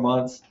 3, 4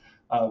 months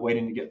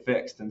waiting to get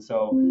fixed. And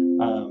so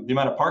the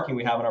amount of parking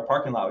we have in our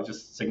parking lot was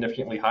just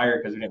significantly higher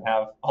because we didn't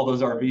have all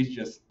those RVs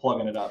just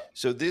plugging it up.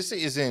 So this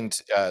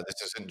isn't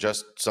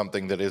just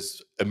something that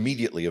is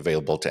immediately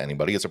available to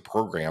anybody. It's a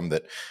program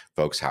that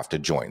folks have to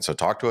join. So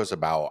talk to us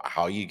about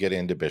how you get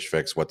into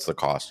BishFix, what's the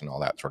cost, and all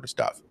that sort of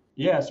stuff.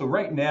 Yeah, so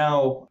right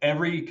now,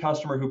 every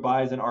customer who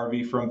buys an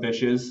RV from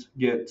Bish's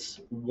gets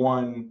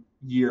 1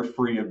 year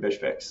free of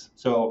BishFix.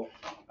 So,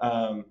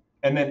 and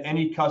then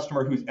any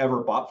customer who's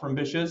ever bought from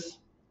Bish's,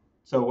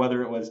 so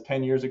whether it was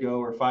 10 years ago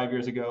or 5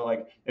 years ago,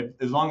 like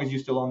as long as you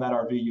still own that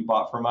RV you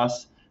bought from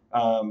us,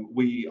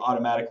 we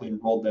automatically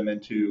enrolled them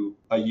into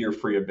a year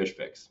free of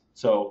BishFix.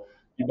 So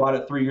you bought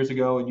it 3 years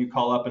ago and you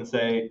call up and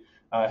say,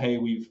 hey,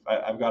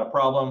 I've got a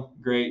problem.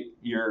 Great,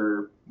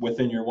 you're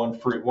within your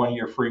 1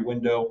 year free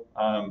window.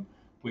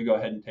 We go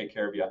ahead and take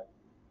care of you.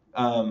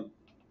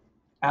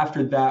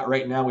 After that,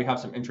 right now we have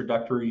some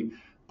introductory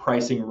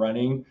pricing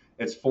running.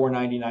 It's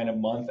 $4.99 a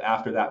month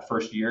after that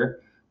first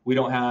year. We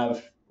don't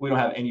have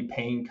any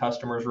paying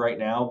customers right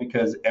now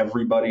because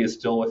everybody is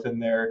still within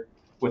their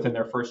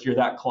first year.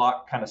 That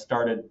clock kind of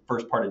started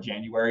first part of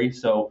January.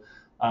 So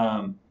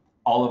all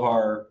of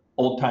our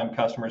old time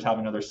customers have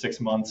another 6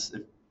 months.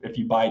 If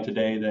you buy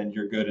today, then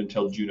you're good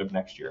until June of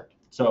next year.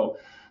 So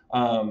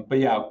But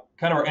yeah,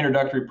 kind of our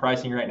introductory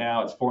pricing right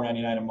now, it's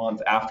 $4.99 a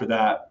month after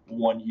that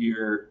 1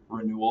 year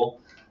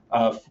renewal.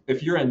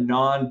 If you're a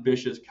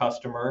non-Bish's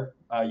customer,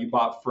 you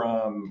bought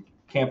from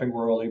Camping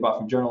World, you bought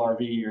from Journal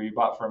RV, or you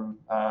bought from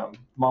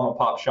mom and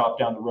pop shop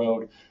down the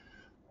road,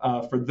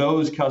 for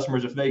those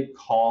customers, if they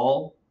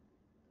call,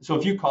 so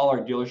if you call our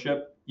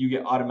dealership, you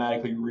get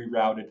automatically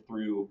rerouted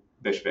through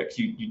BishFix.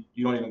 You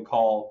don't even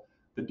call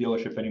the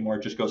dealership anymore.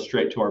 It just goes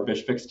straight to our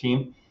BishFix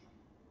team.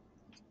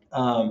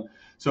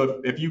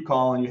 So if you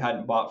call and you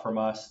hadn't bought from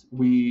us,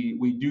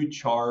 we do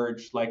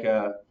charge like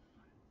a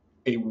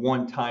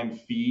one-time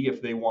fee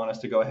if they want us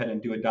to go ahead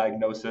and do a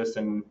diagnosis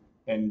and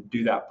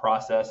do that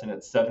process, and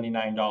it's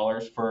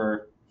 $79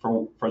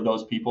 for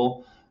those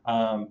people.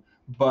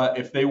 But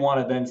if they want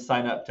to then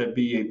sign up to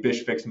be a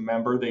BishFix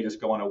member, they just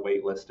go on a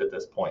wait list at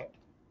this point.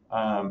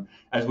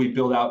 As we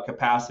build out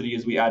capacity,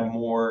 as we add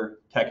more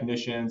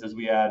technicians, as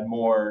we add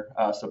more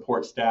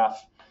support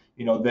staff,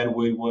 then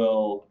we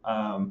will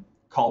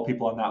call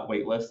people on that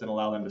wait list and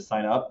allow them to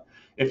sign up.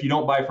 If you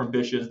don't buy from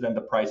Bish's, then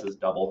the price is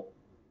double.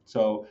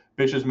 So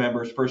Bish's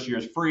members, first year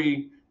is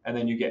free, and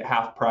then you get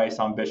half price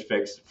on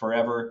BishFix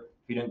forever.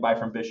 If you didn't buy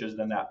from Bish's,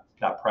 then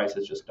that price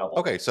is just double.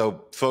 Okay,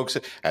 so folks,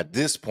 at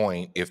this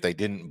point, if they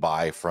didn't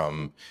buy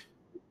from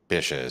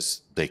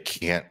Bish's, they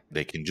can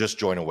just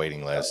join a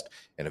waiting list,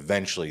 and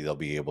eventually they'll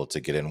be able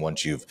to get in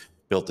once you've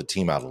built the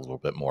team out a little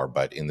bit more.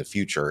 But in the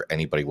future,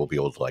 anybody will be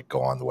able to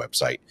go on the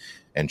website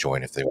and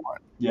join if they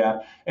want. Yeah,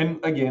 and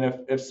again,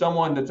 if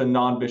someone that's a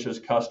non-Bish's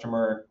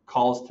customer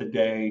calls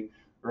today,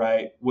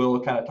 right, we'll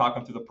kind of talk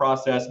them through the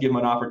process, give them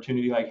an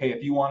opportunity like, hey,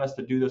 if you want us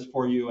to do this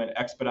for you and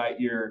expedite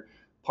your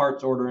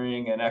parts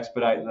ordering and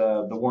expedite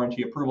the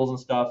warranty approvals and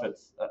stuff,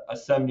 it's a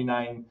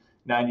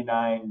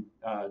 $79.99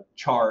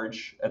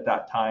 charge at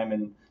that time,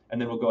 and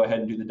then we'll go ahead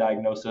and do the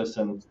diagnosis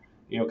and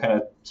kind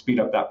of speed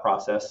up that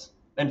process.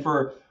 And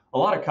for a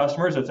lot of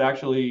customers, it's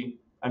actually,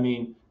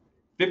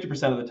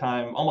 50% of the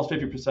time, almost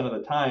 50% of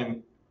the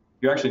time,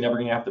 you're actually never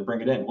going to have to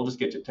bring it in. We'll just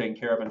get you taken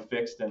care of and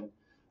fixed. And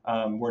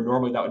where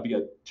normally that would be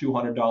a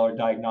 $200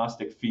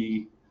 diagnostic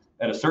fee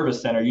at a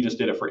service center, you just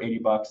did it for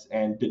 $80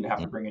 and didn't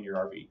have to bring in your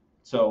RV.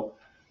 So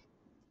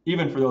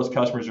even for those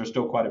customers, there's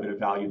still quite a bit of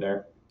value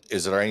there.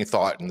 Is there any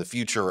thought in the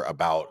future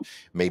about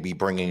maybe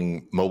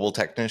bringing mobile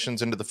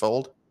technicians into the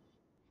fold?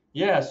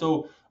 Yeah,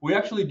 so we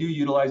actually do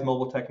utilize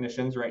mobile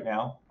technicians right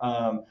now.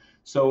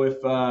 So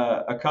if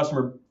a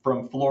customer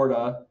from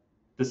Florida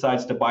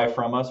decides to buy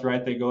from us,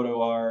 right, they go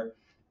to our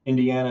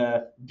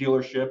Indiana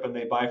dealership and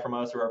they buy from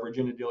us, or our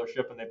Virginia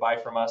dealership and they buy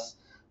from us,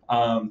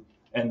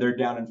 and they're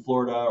down in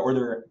Florida,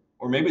 or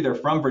maybe they're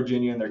from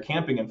Virginia and they're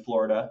camping in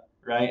Florida,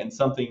 right, and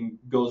something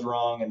goes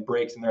wrong and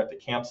breaks and they're at the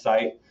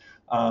campsite,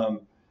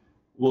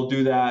 we'll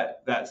do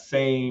that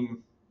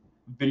same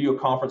video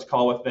conference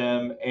call with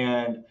them,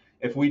 and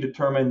if we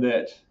determine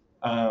that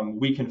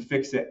we can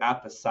fix it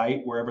at the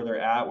site wherever they're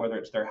at, whether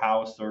it's their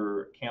house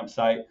or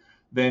campsite,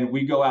 then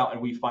we go out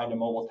and we find a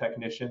mobile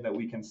technician that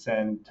we can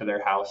send to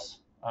their house.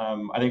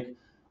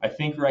 I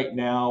think right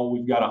now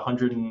we've got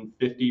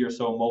 150 or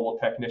so mobile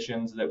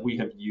technicians that we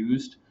have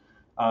used.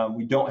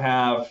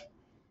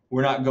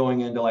 We're not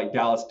going into like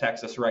Dallas,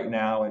 Texas right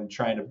now and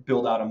trying to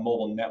build out a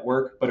mobile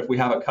network. But if we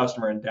have a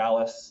customer in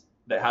Dallas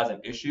that has an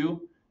issue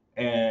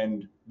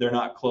and they're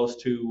not close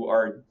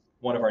to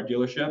one of our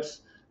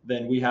dealerships,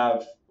 then we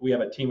have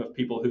a team of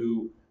people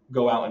who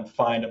go out and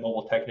find a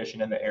mobile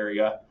technician in the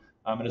area.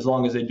 And as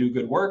long as they do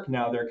good work,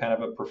 now they're kind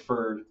of a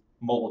preferred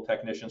mobile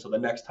technician. So the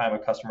next time a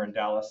customer in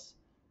Dallas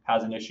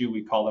has an issue,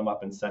 we call them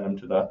up and send them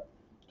to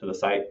the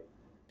site.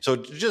 So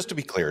just to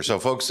be clear, so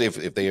folks,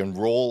 if they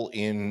enroll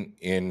in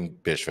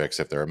BishFix,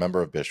 if they're a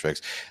member of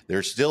BishFix,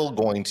 they're still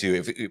going to,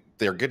 if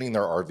they're getting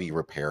their RV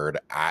repaired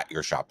at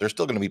your shop, they're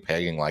still going to be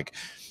paying like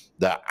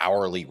the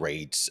hourly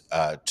rates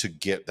to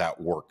get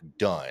that work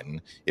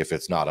done if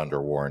it's not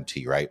under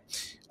warranty, right?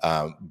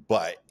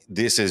 But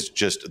this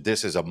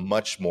is a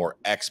much more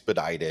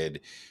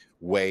expedited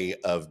way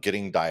of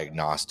getting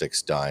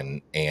diagnostics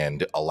done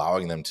and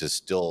allowing them to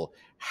still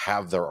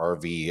have their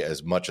RV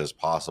as much as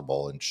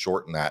possible and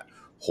shorten that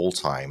whole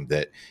time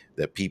that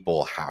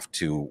people have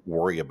to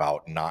worry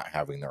about not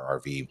having their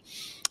RV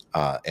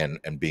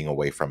and being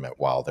away from it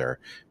while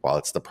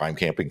it's the prime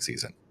camping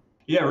season.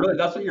 Yeah, really,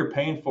 that's what you're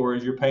paying for.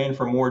 Is you're paying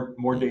for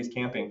more days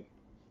camping.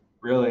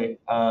 Really,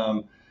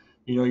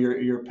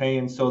 you're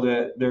paying so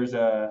that there's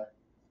a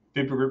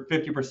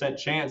 50%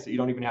 chance that you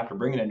don't even have to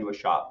bring it into a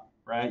shop.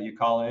 Right? You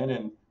call in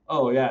and,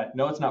 oh yeah,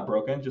 no, it's not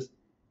broken. Just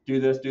do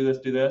this,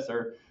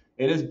 or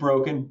it is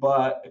broken,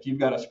 but if you've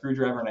got a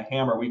screwdriver and a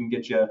hammer, we can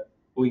get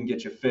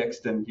you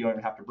fixed, and you don't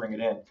even have to bring it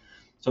in.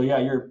 So yeah,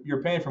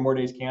 you're paying for more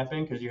days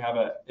camping because you have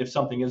if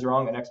something is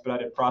wrong, an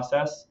expedited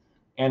process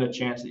and a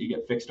chance that you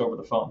get fixed over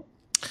the phone.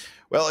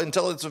 Well,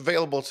 until it's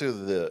available to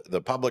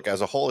the public as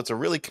a whole, it's a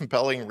really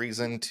compelling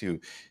reason to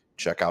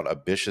check out a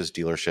Bish's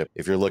dealership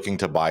if you're looking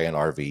to buy an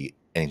RV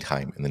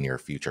anytime in the near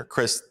future.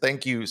 Chris,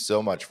 thank you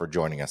so much for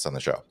joining us on the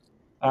show.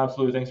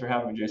 Absolutely. Thanks for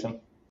having me, Jason.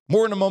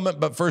 More in a moment,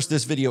 but first,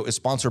 this video is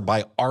sponsored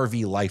by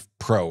RV Life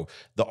Pro.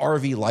 The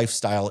RV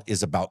lifestyle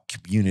is about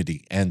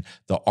community, and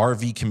the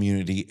RV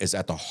community is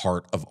at the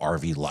heart of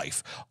RV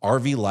Life.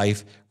 RV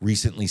Life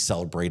recently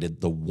celebrated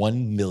the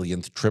 1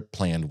 millionth trip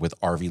planned with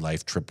RV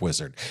Life Trip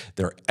Wizard,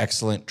 their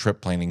excellent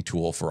trip planning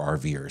tool for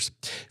RVers.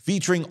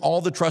 Featuring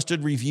all the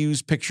trusted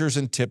reviews, pictures,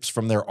 and tips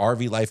from their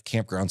RV Life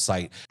campground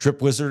site,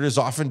 Trip Wizard is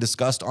often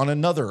discussed on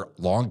another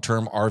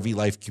long-term RV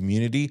Life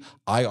community,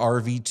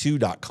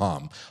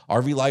 irv2.com.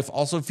 RV Life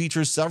also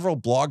features several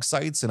blog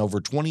sites and over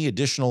 20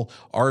 additional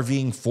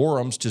RVing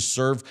forums to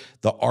serve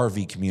the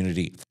RV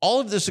community. All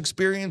of this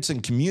experience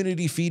and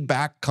community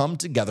feedback come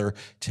together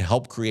to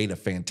help create a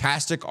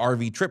fantastic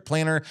RV trip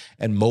planner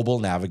and mobile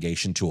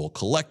navigation tool,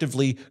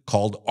 collectively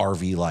called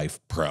RV Life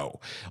Pro.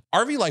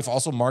 RV Life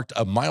also marked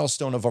a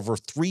milestone of over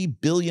 3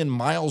 billion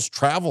miles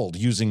traveled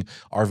using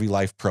RV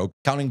Life Pro,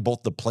 counting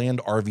both the planned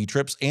RV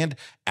trips and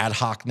ad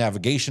hoc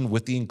navigation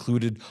with the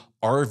included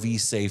RV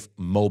Safe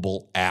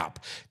mobile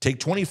app. Take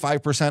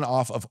 25%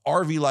 off of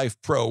RV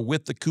Life Pro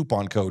with the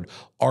coupon code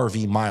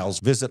RV Miles.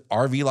 Visit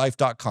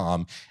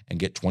rvlife.com and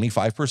get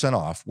 25%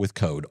 off with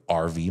code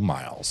RV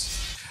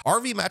Miles.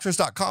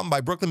 RVmattress.com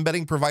by Brooklyn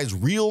Bedding provides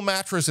real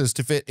mattresses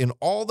to fit in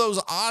all those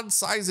odd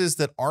sizes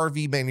that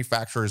RV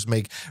manufacturers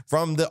make,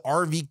 from the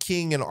RV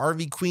King and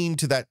RV Queen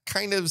to that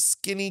kind of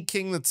skinny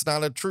king that's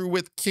not a true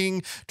width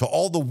king, to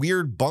all the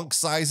weird bunk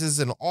sizes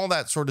and all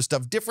that sort of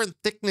stuff. Different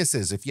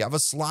thicknesses. If you have a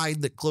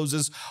slide that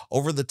closes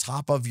over the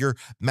top of your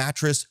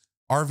mattress,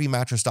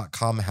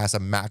 RVmattress.com has a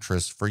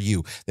mattress for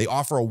you. They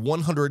offer a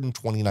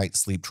 120-night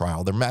sleep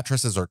trial. Their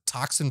mattresses are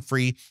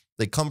toxin-free.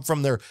 They come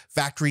from their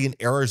factory in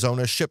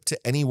Arizona, shipped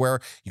to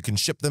anywhere. You can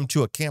ship them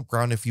to a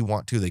campground if you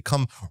want to. They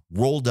come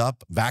rolled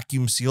up,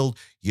 vacuum sealed.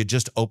 You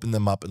just open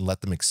them up and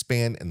let them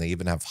expand. And they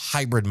even have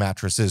hybrid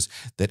mattresses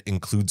that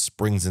include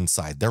springs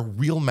inside. They're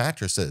real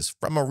mattresses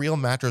from a real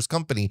mattress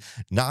company,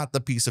 not the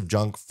piece of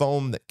junk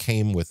foam that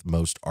came with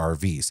most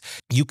RVs.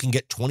 You can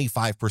get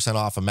 25%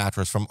 off a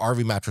mattress from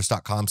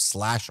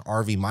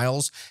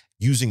rvmattress.com/RVMiles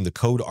using the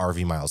code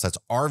RVMiles. That's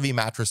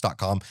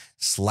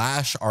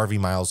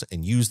rvmattress.com/RVMiles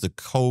and use the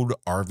code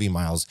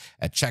RVMiles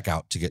at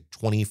checkout to get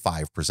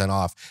 25%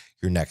 off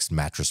your next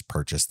mattress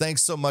purchase.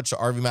 Thanks so much to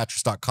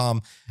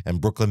rvmattress.com and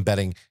Brooklyn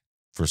Bedding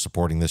for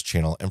supporting this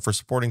channel and for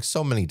supporting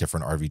so many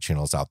different RV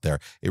channels out there.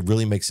 It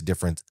really makes a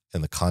difference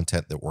in the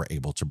content that we're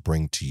able to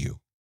bring to you.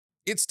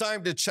 It's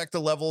time to check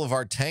the level of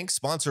our tank,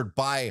 sponsored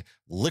by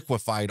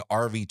Liquefied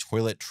RV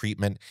Toilet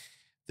Treatment.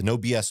 The No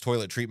BS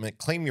Toilet Treatment.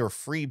 Claim your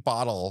free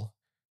bottle.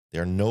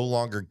 They're no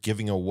longer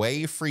giving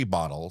away free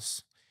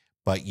bottles,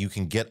 but you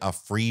can get a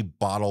free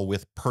bottle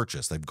with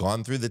purchase. They've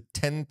gone through the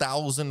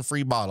 10,000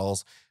 free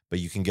bottles, but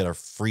you can get a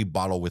free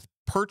bottle with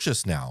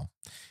purchase now.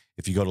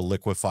 If you go to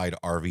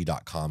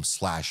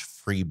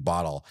liquefiedrv.com/free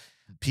bottle,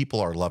 people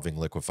are loving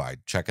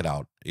Liquefied. Check it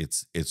out.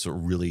 It's a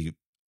really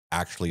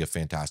actually a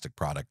fantastic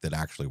product that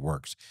actually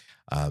works.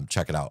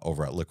 Check it out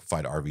over at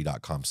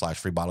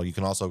liquefiedrv.com/free bottle. You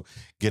can also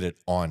get it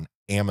on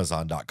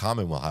Amazon.com,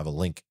 and we'll have a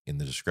link in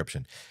the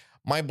description.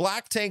 My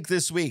black tank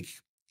this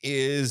week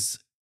is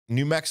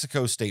New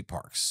Mexico State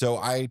Parks. So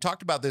I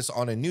talked about this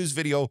on a news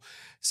video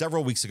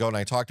several weeks ago, and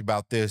I talked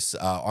about this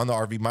on the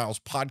RV Miles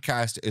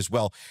podcast as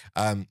well.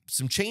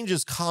 Some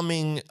changes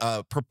coming,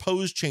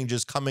 proposed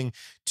changes coming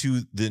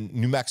to the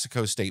New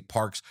Mexico State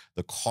Parks,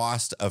 the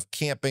cost of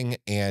camping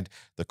and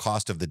the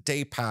cost of the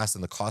day pass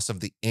and the cost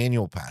of the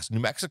annual pass. New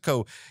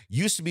Mexico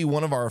used to be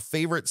one of our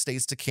favorite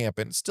states to camp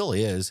in. It still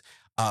is.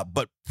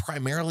 But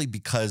primarily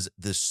because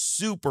the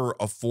super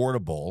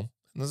affordable,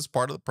 and this is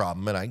part of the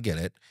problem, and I get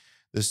it,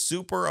 the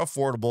super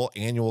affordable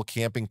annual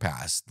camping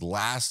pass,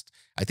 I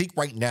think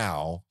right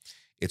now,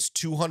 it's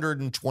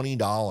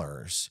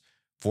 $220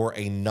 for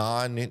a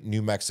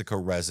non-New Mexico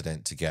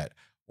resident to get,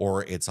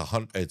 or it's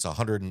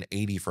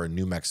 $180 for a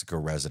New Mexico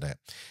resident.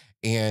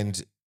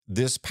 And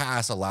this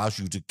pass allows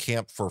you to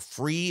camp for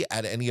free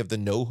at any of the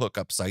no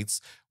hookup sites,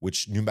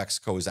 which New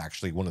Mexico is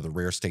actually one of the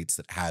rare states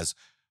that has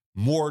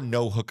more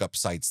no hookup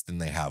sites than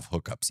they have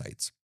hookup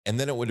sites. And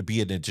then it would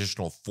be an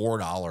additional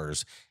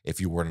 $4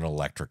 if you were an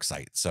electric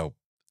site. So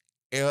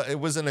it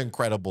was an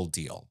incredible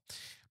deal.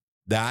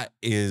 That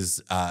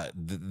is,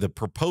 the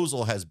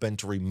proposal has been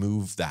to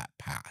remove that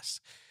pass.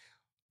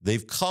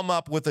 They've come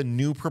up with a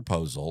new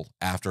proposal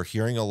after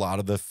hearing a lot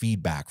of the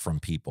feedback from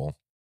people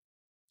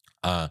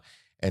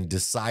and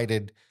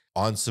decided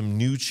on some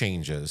new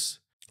changes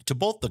to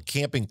both the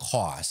camping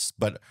costs,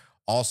 but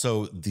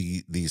also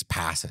these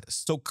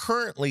passes. So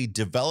currently,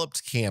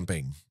 developed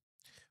camping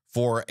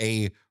for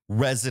a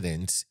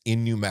resident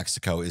in New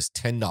Mexico is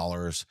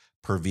 $10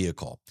 per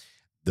vehicle.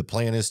 The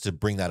plan is to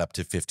bring that up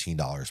to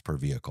 $15 per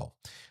vehicle.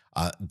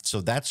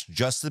 So that's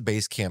just the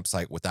base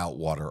campsite without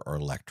water or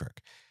electric.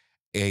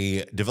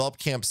 A developed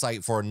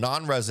campsite for a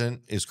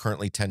non-resident is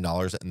currently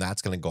 $10, and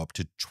that's going to go up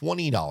to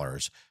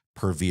 $20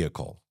 per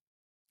vehicle.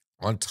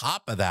 On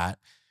top of that,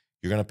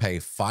 you're going to pay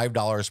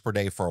 $5 per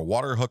day for a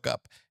water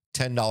hookup,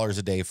 $10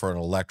 a day for an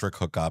electric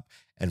hookup,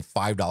 and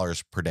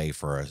 $5 per day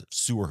for a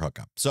sewer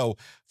hookup. So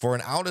for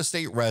an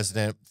out-of-state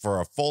resident,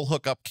 for a full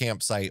hookup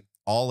campsite,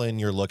 all in,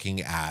 you're looking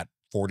at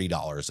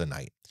 $40 a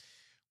night,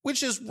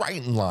 which is right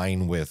in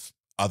line with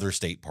other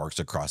state parks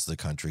across the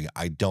country.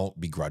 I don't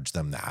begrudge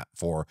them that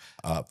for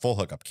a full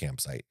hookup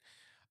campsite.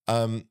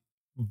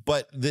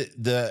 But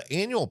the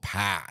annual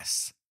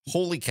pass,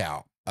 holy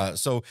cow.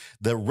 So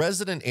the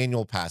resident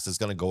annual pass is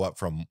going to go up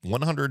from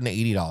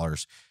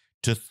 $180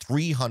 to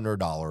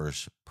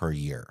 $300 per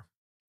year.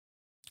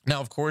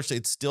 Now, of course,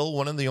 it's still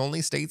one of the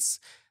only states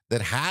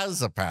that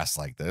has a pass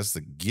like this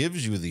that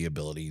gives you the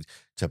ability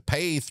to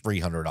pay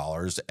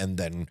 $300 and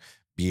then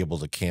be able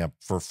to camp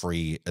for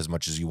free as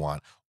much as you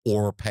want,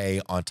 or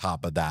pay on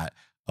top of that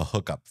a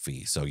hookup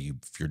fee. So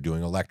if you're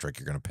doing electric,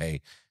 you're going to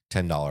pay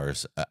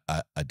 $10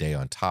 a day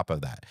on top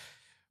of that.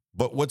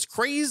 But what's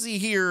crazy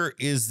here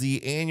is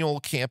the annual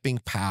camping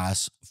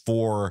pass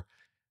for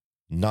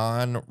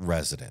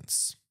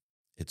non-residents.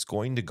 It's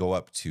going to go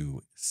up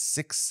to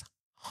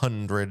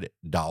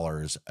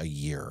 $600 a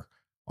year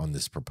on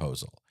this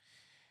proposal.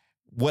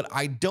 What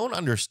I don't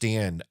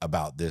understand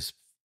about this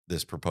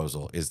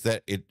proposal is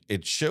that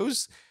it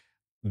shows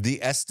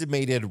the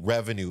estimated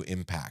revenue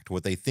impact,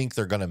 what they think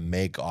they're going to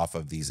make off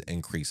of these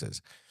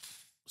increases.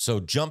 So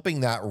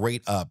jumping that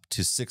rate up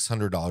to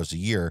 $600 a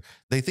year,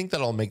 they think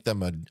that'll make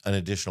them an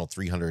additional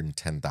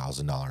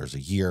 $310,000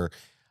 a year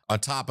on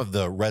top of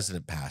the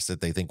resident pass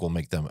that they think will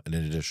make them an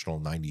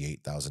additional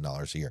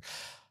 $98,000 a year.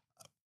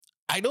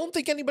 I don't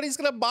think anybody's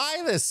going to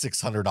buy this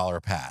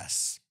 $600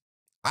 pass.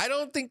 I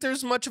don't think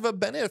there's much of a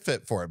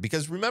benefit for it,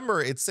 because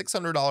remember, it's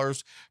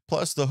 $600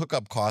 plus the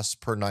hookup costs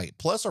per night,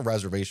 plus a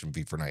reservation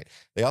fee per night.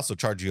 They also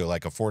charge you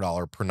like a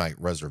 $4 per night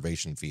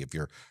reservation fee if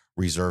you're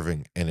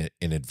reserving in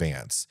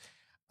advance.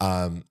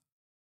 And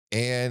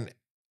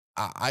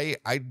I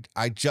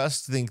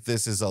just think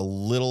this is a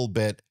little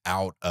bit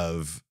out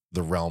of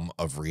the realm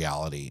of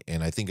reality.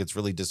 And I think it's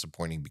really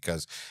disappointing,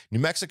 because New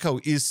Mexico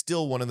is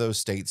still one of those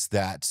states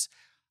that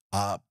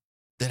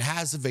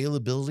has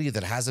availability,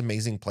 that has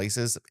amazing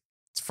places.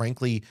 It's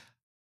frankly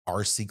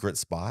our secret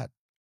spot.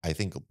 I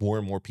think more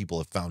and more people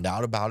have found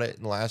out about it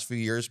in the last few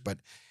years, but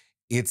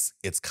it's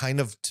kind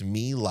of, to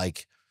me,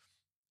 like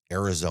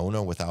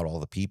Arizona without all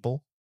the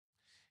people.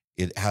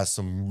 It has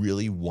some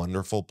really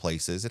wonderful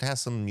places. It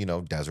has some,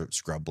 desert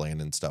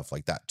scrubland and stuff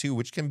like that too,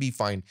 which can be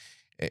fine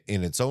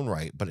in its own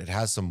right, but it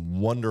has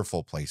some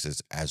wonderful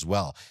places as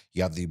well.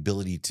 You have the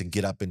ability to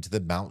get up into the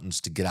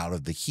mountains to get out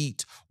of the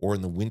heat, or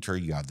in the winter,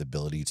 you have the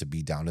ability to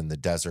be down in the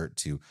desert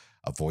to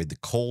avoid the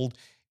cold.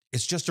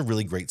 It's just a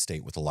really great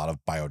state with a lot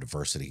of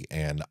biodiversity,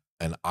 and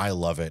I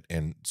love it,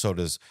 and so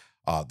does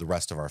the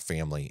rest of our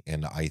family.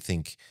 And I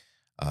think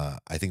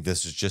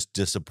this is just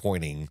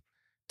disappointing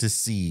to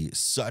see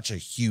such a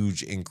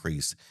huge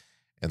increase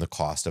in the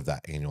cost of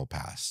that annual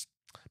pass.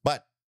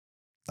 But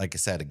like I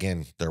said,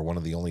 again, they're one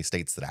of the only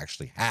states that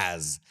actually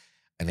has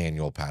an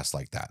annual pass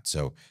like that.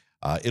 So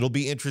it'll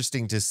be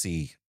interesting to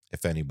see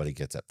if anybody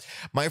gets it.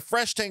 My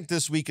fresh tank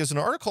this week is an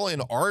article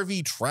in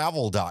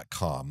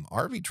rvtravel.com.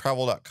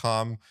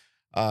 rvtravel.com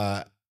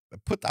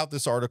put out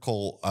this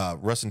article.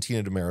 Russ and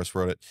Tina Damaris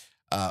wrote it.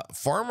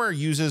 Farmer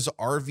uses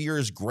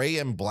RVers gray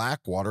and black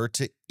water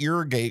to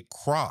irrigate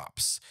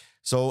crops.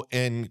 So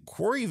in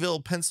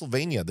Quarryville,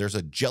 Pennsylvania, there's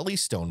a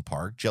Jellystone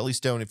park.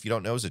 Jellystone, if you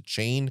don't know, is a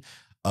chain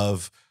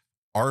of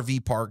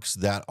RV parks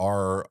that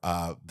are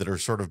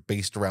sort of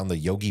based around the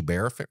Yogi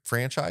Bear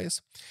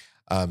franchise.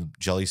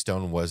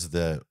 Jellystone was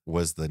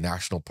the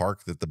national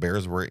park that the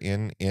Bears were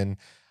in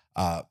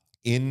the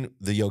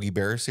Yogi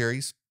Bear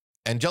series.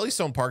 And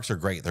Jellystone parks are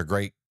great. They're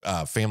great,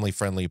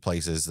 family-friendly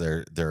places.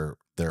 They're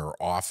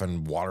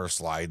often water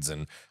slides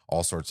and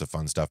all sorts of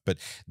fun stuff. But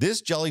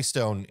this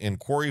Jellystone in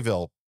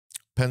Quarryville,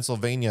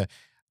 Pennsylvania,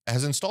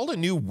 has installed a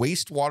new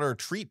wastewater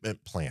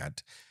treatment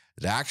plant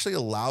that actually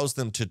allows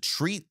them to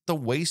treat the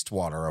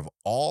wastewater of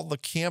all the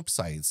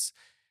campsites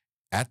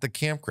at the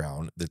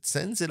campground, that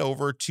sends it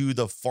over to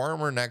the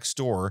farmer next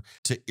door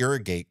to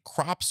irrigate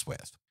crops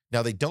with.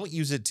 Now, they don't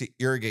use it to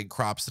irrigate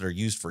crops that are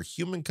used for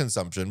human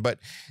consumption, but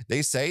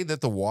they say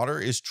that the water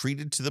is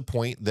treated to the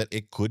point that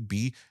it could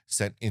be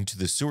sent into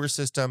the sewer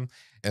system,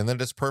 and that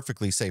it's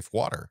perfectly safe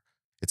water.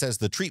 It says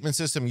the treatment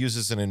system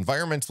uses an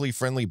environmentally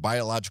friendly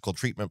biological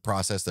treatment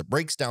process that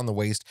breaks down the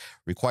waste,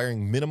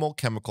 requiring minimal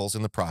chemicals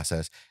in the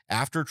process.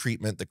 After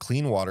treatment, the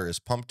clean water is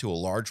pumped to a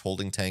large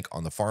holding tank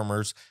on the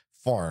farmer's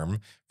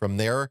farm. From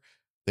there,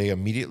 they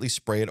immediately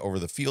spray it over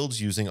the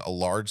fields using a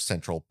large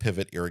central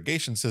pivot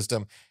irrigation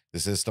system. The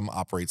system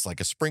operates like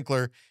a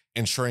sprinkler,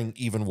 ensuring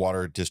even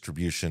water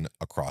distribution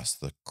across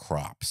the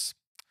crops.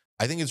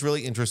 I think it's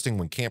really interesting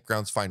when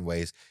campgrounds find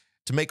ways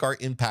to make our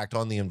impact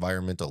on the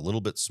environment a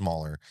little bit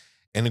smaller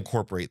and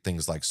incorporate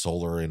things like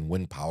solar and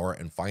wind power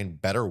and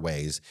find better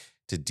ways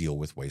to deal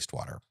with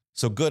wastewater.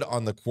 So good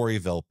on the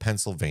Quarryville,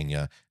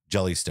 Pennsylvania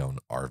Jellystone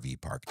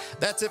RV Park.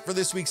 That's it for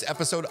this week's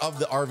episode of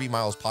the RV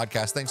Miles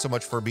podcast. Thanks so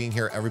much for being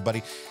here,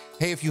 everybody.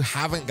 Hey, if you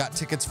haven't got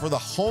tickets for the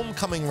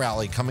homecoming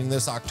rally coming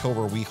this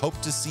October, we hope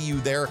to see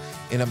you there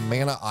in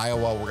Amana,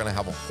 Iowa. We're going to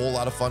have a whole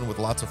lot of fun with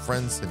lots of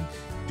friends and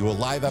do a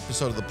live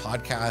episode of the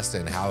podcast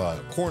and have a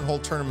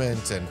cornhole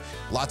tournament and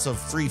lots of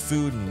free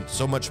food and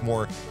so much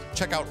more.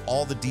 Check out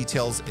all the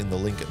details in the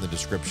link in the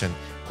description.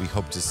 We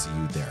hope to see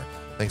you there.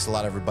 Thanks a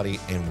lot, everybody,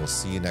 and we'll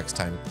see you next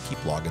time.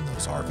 Keep logging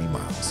those RV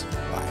miles.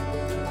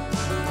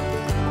 Bye.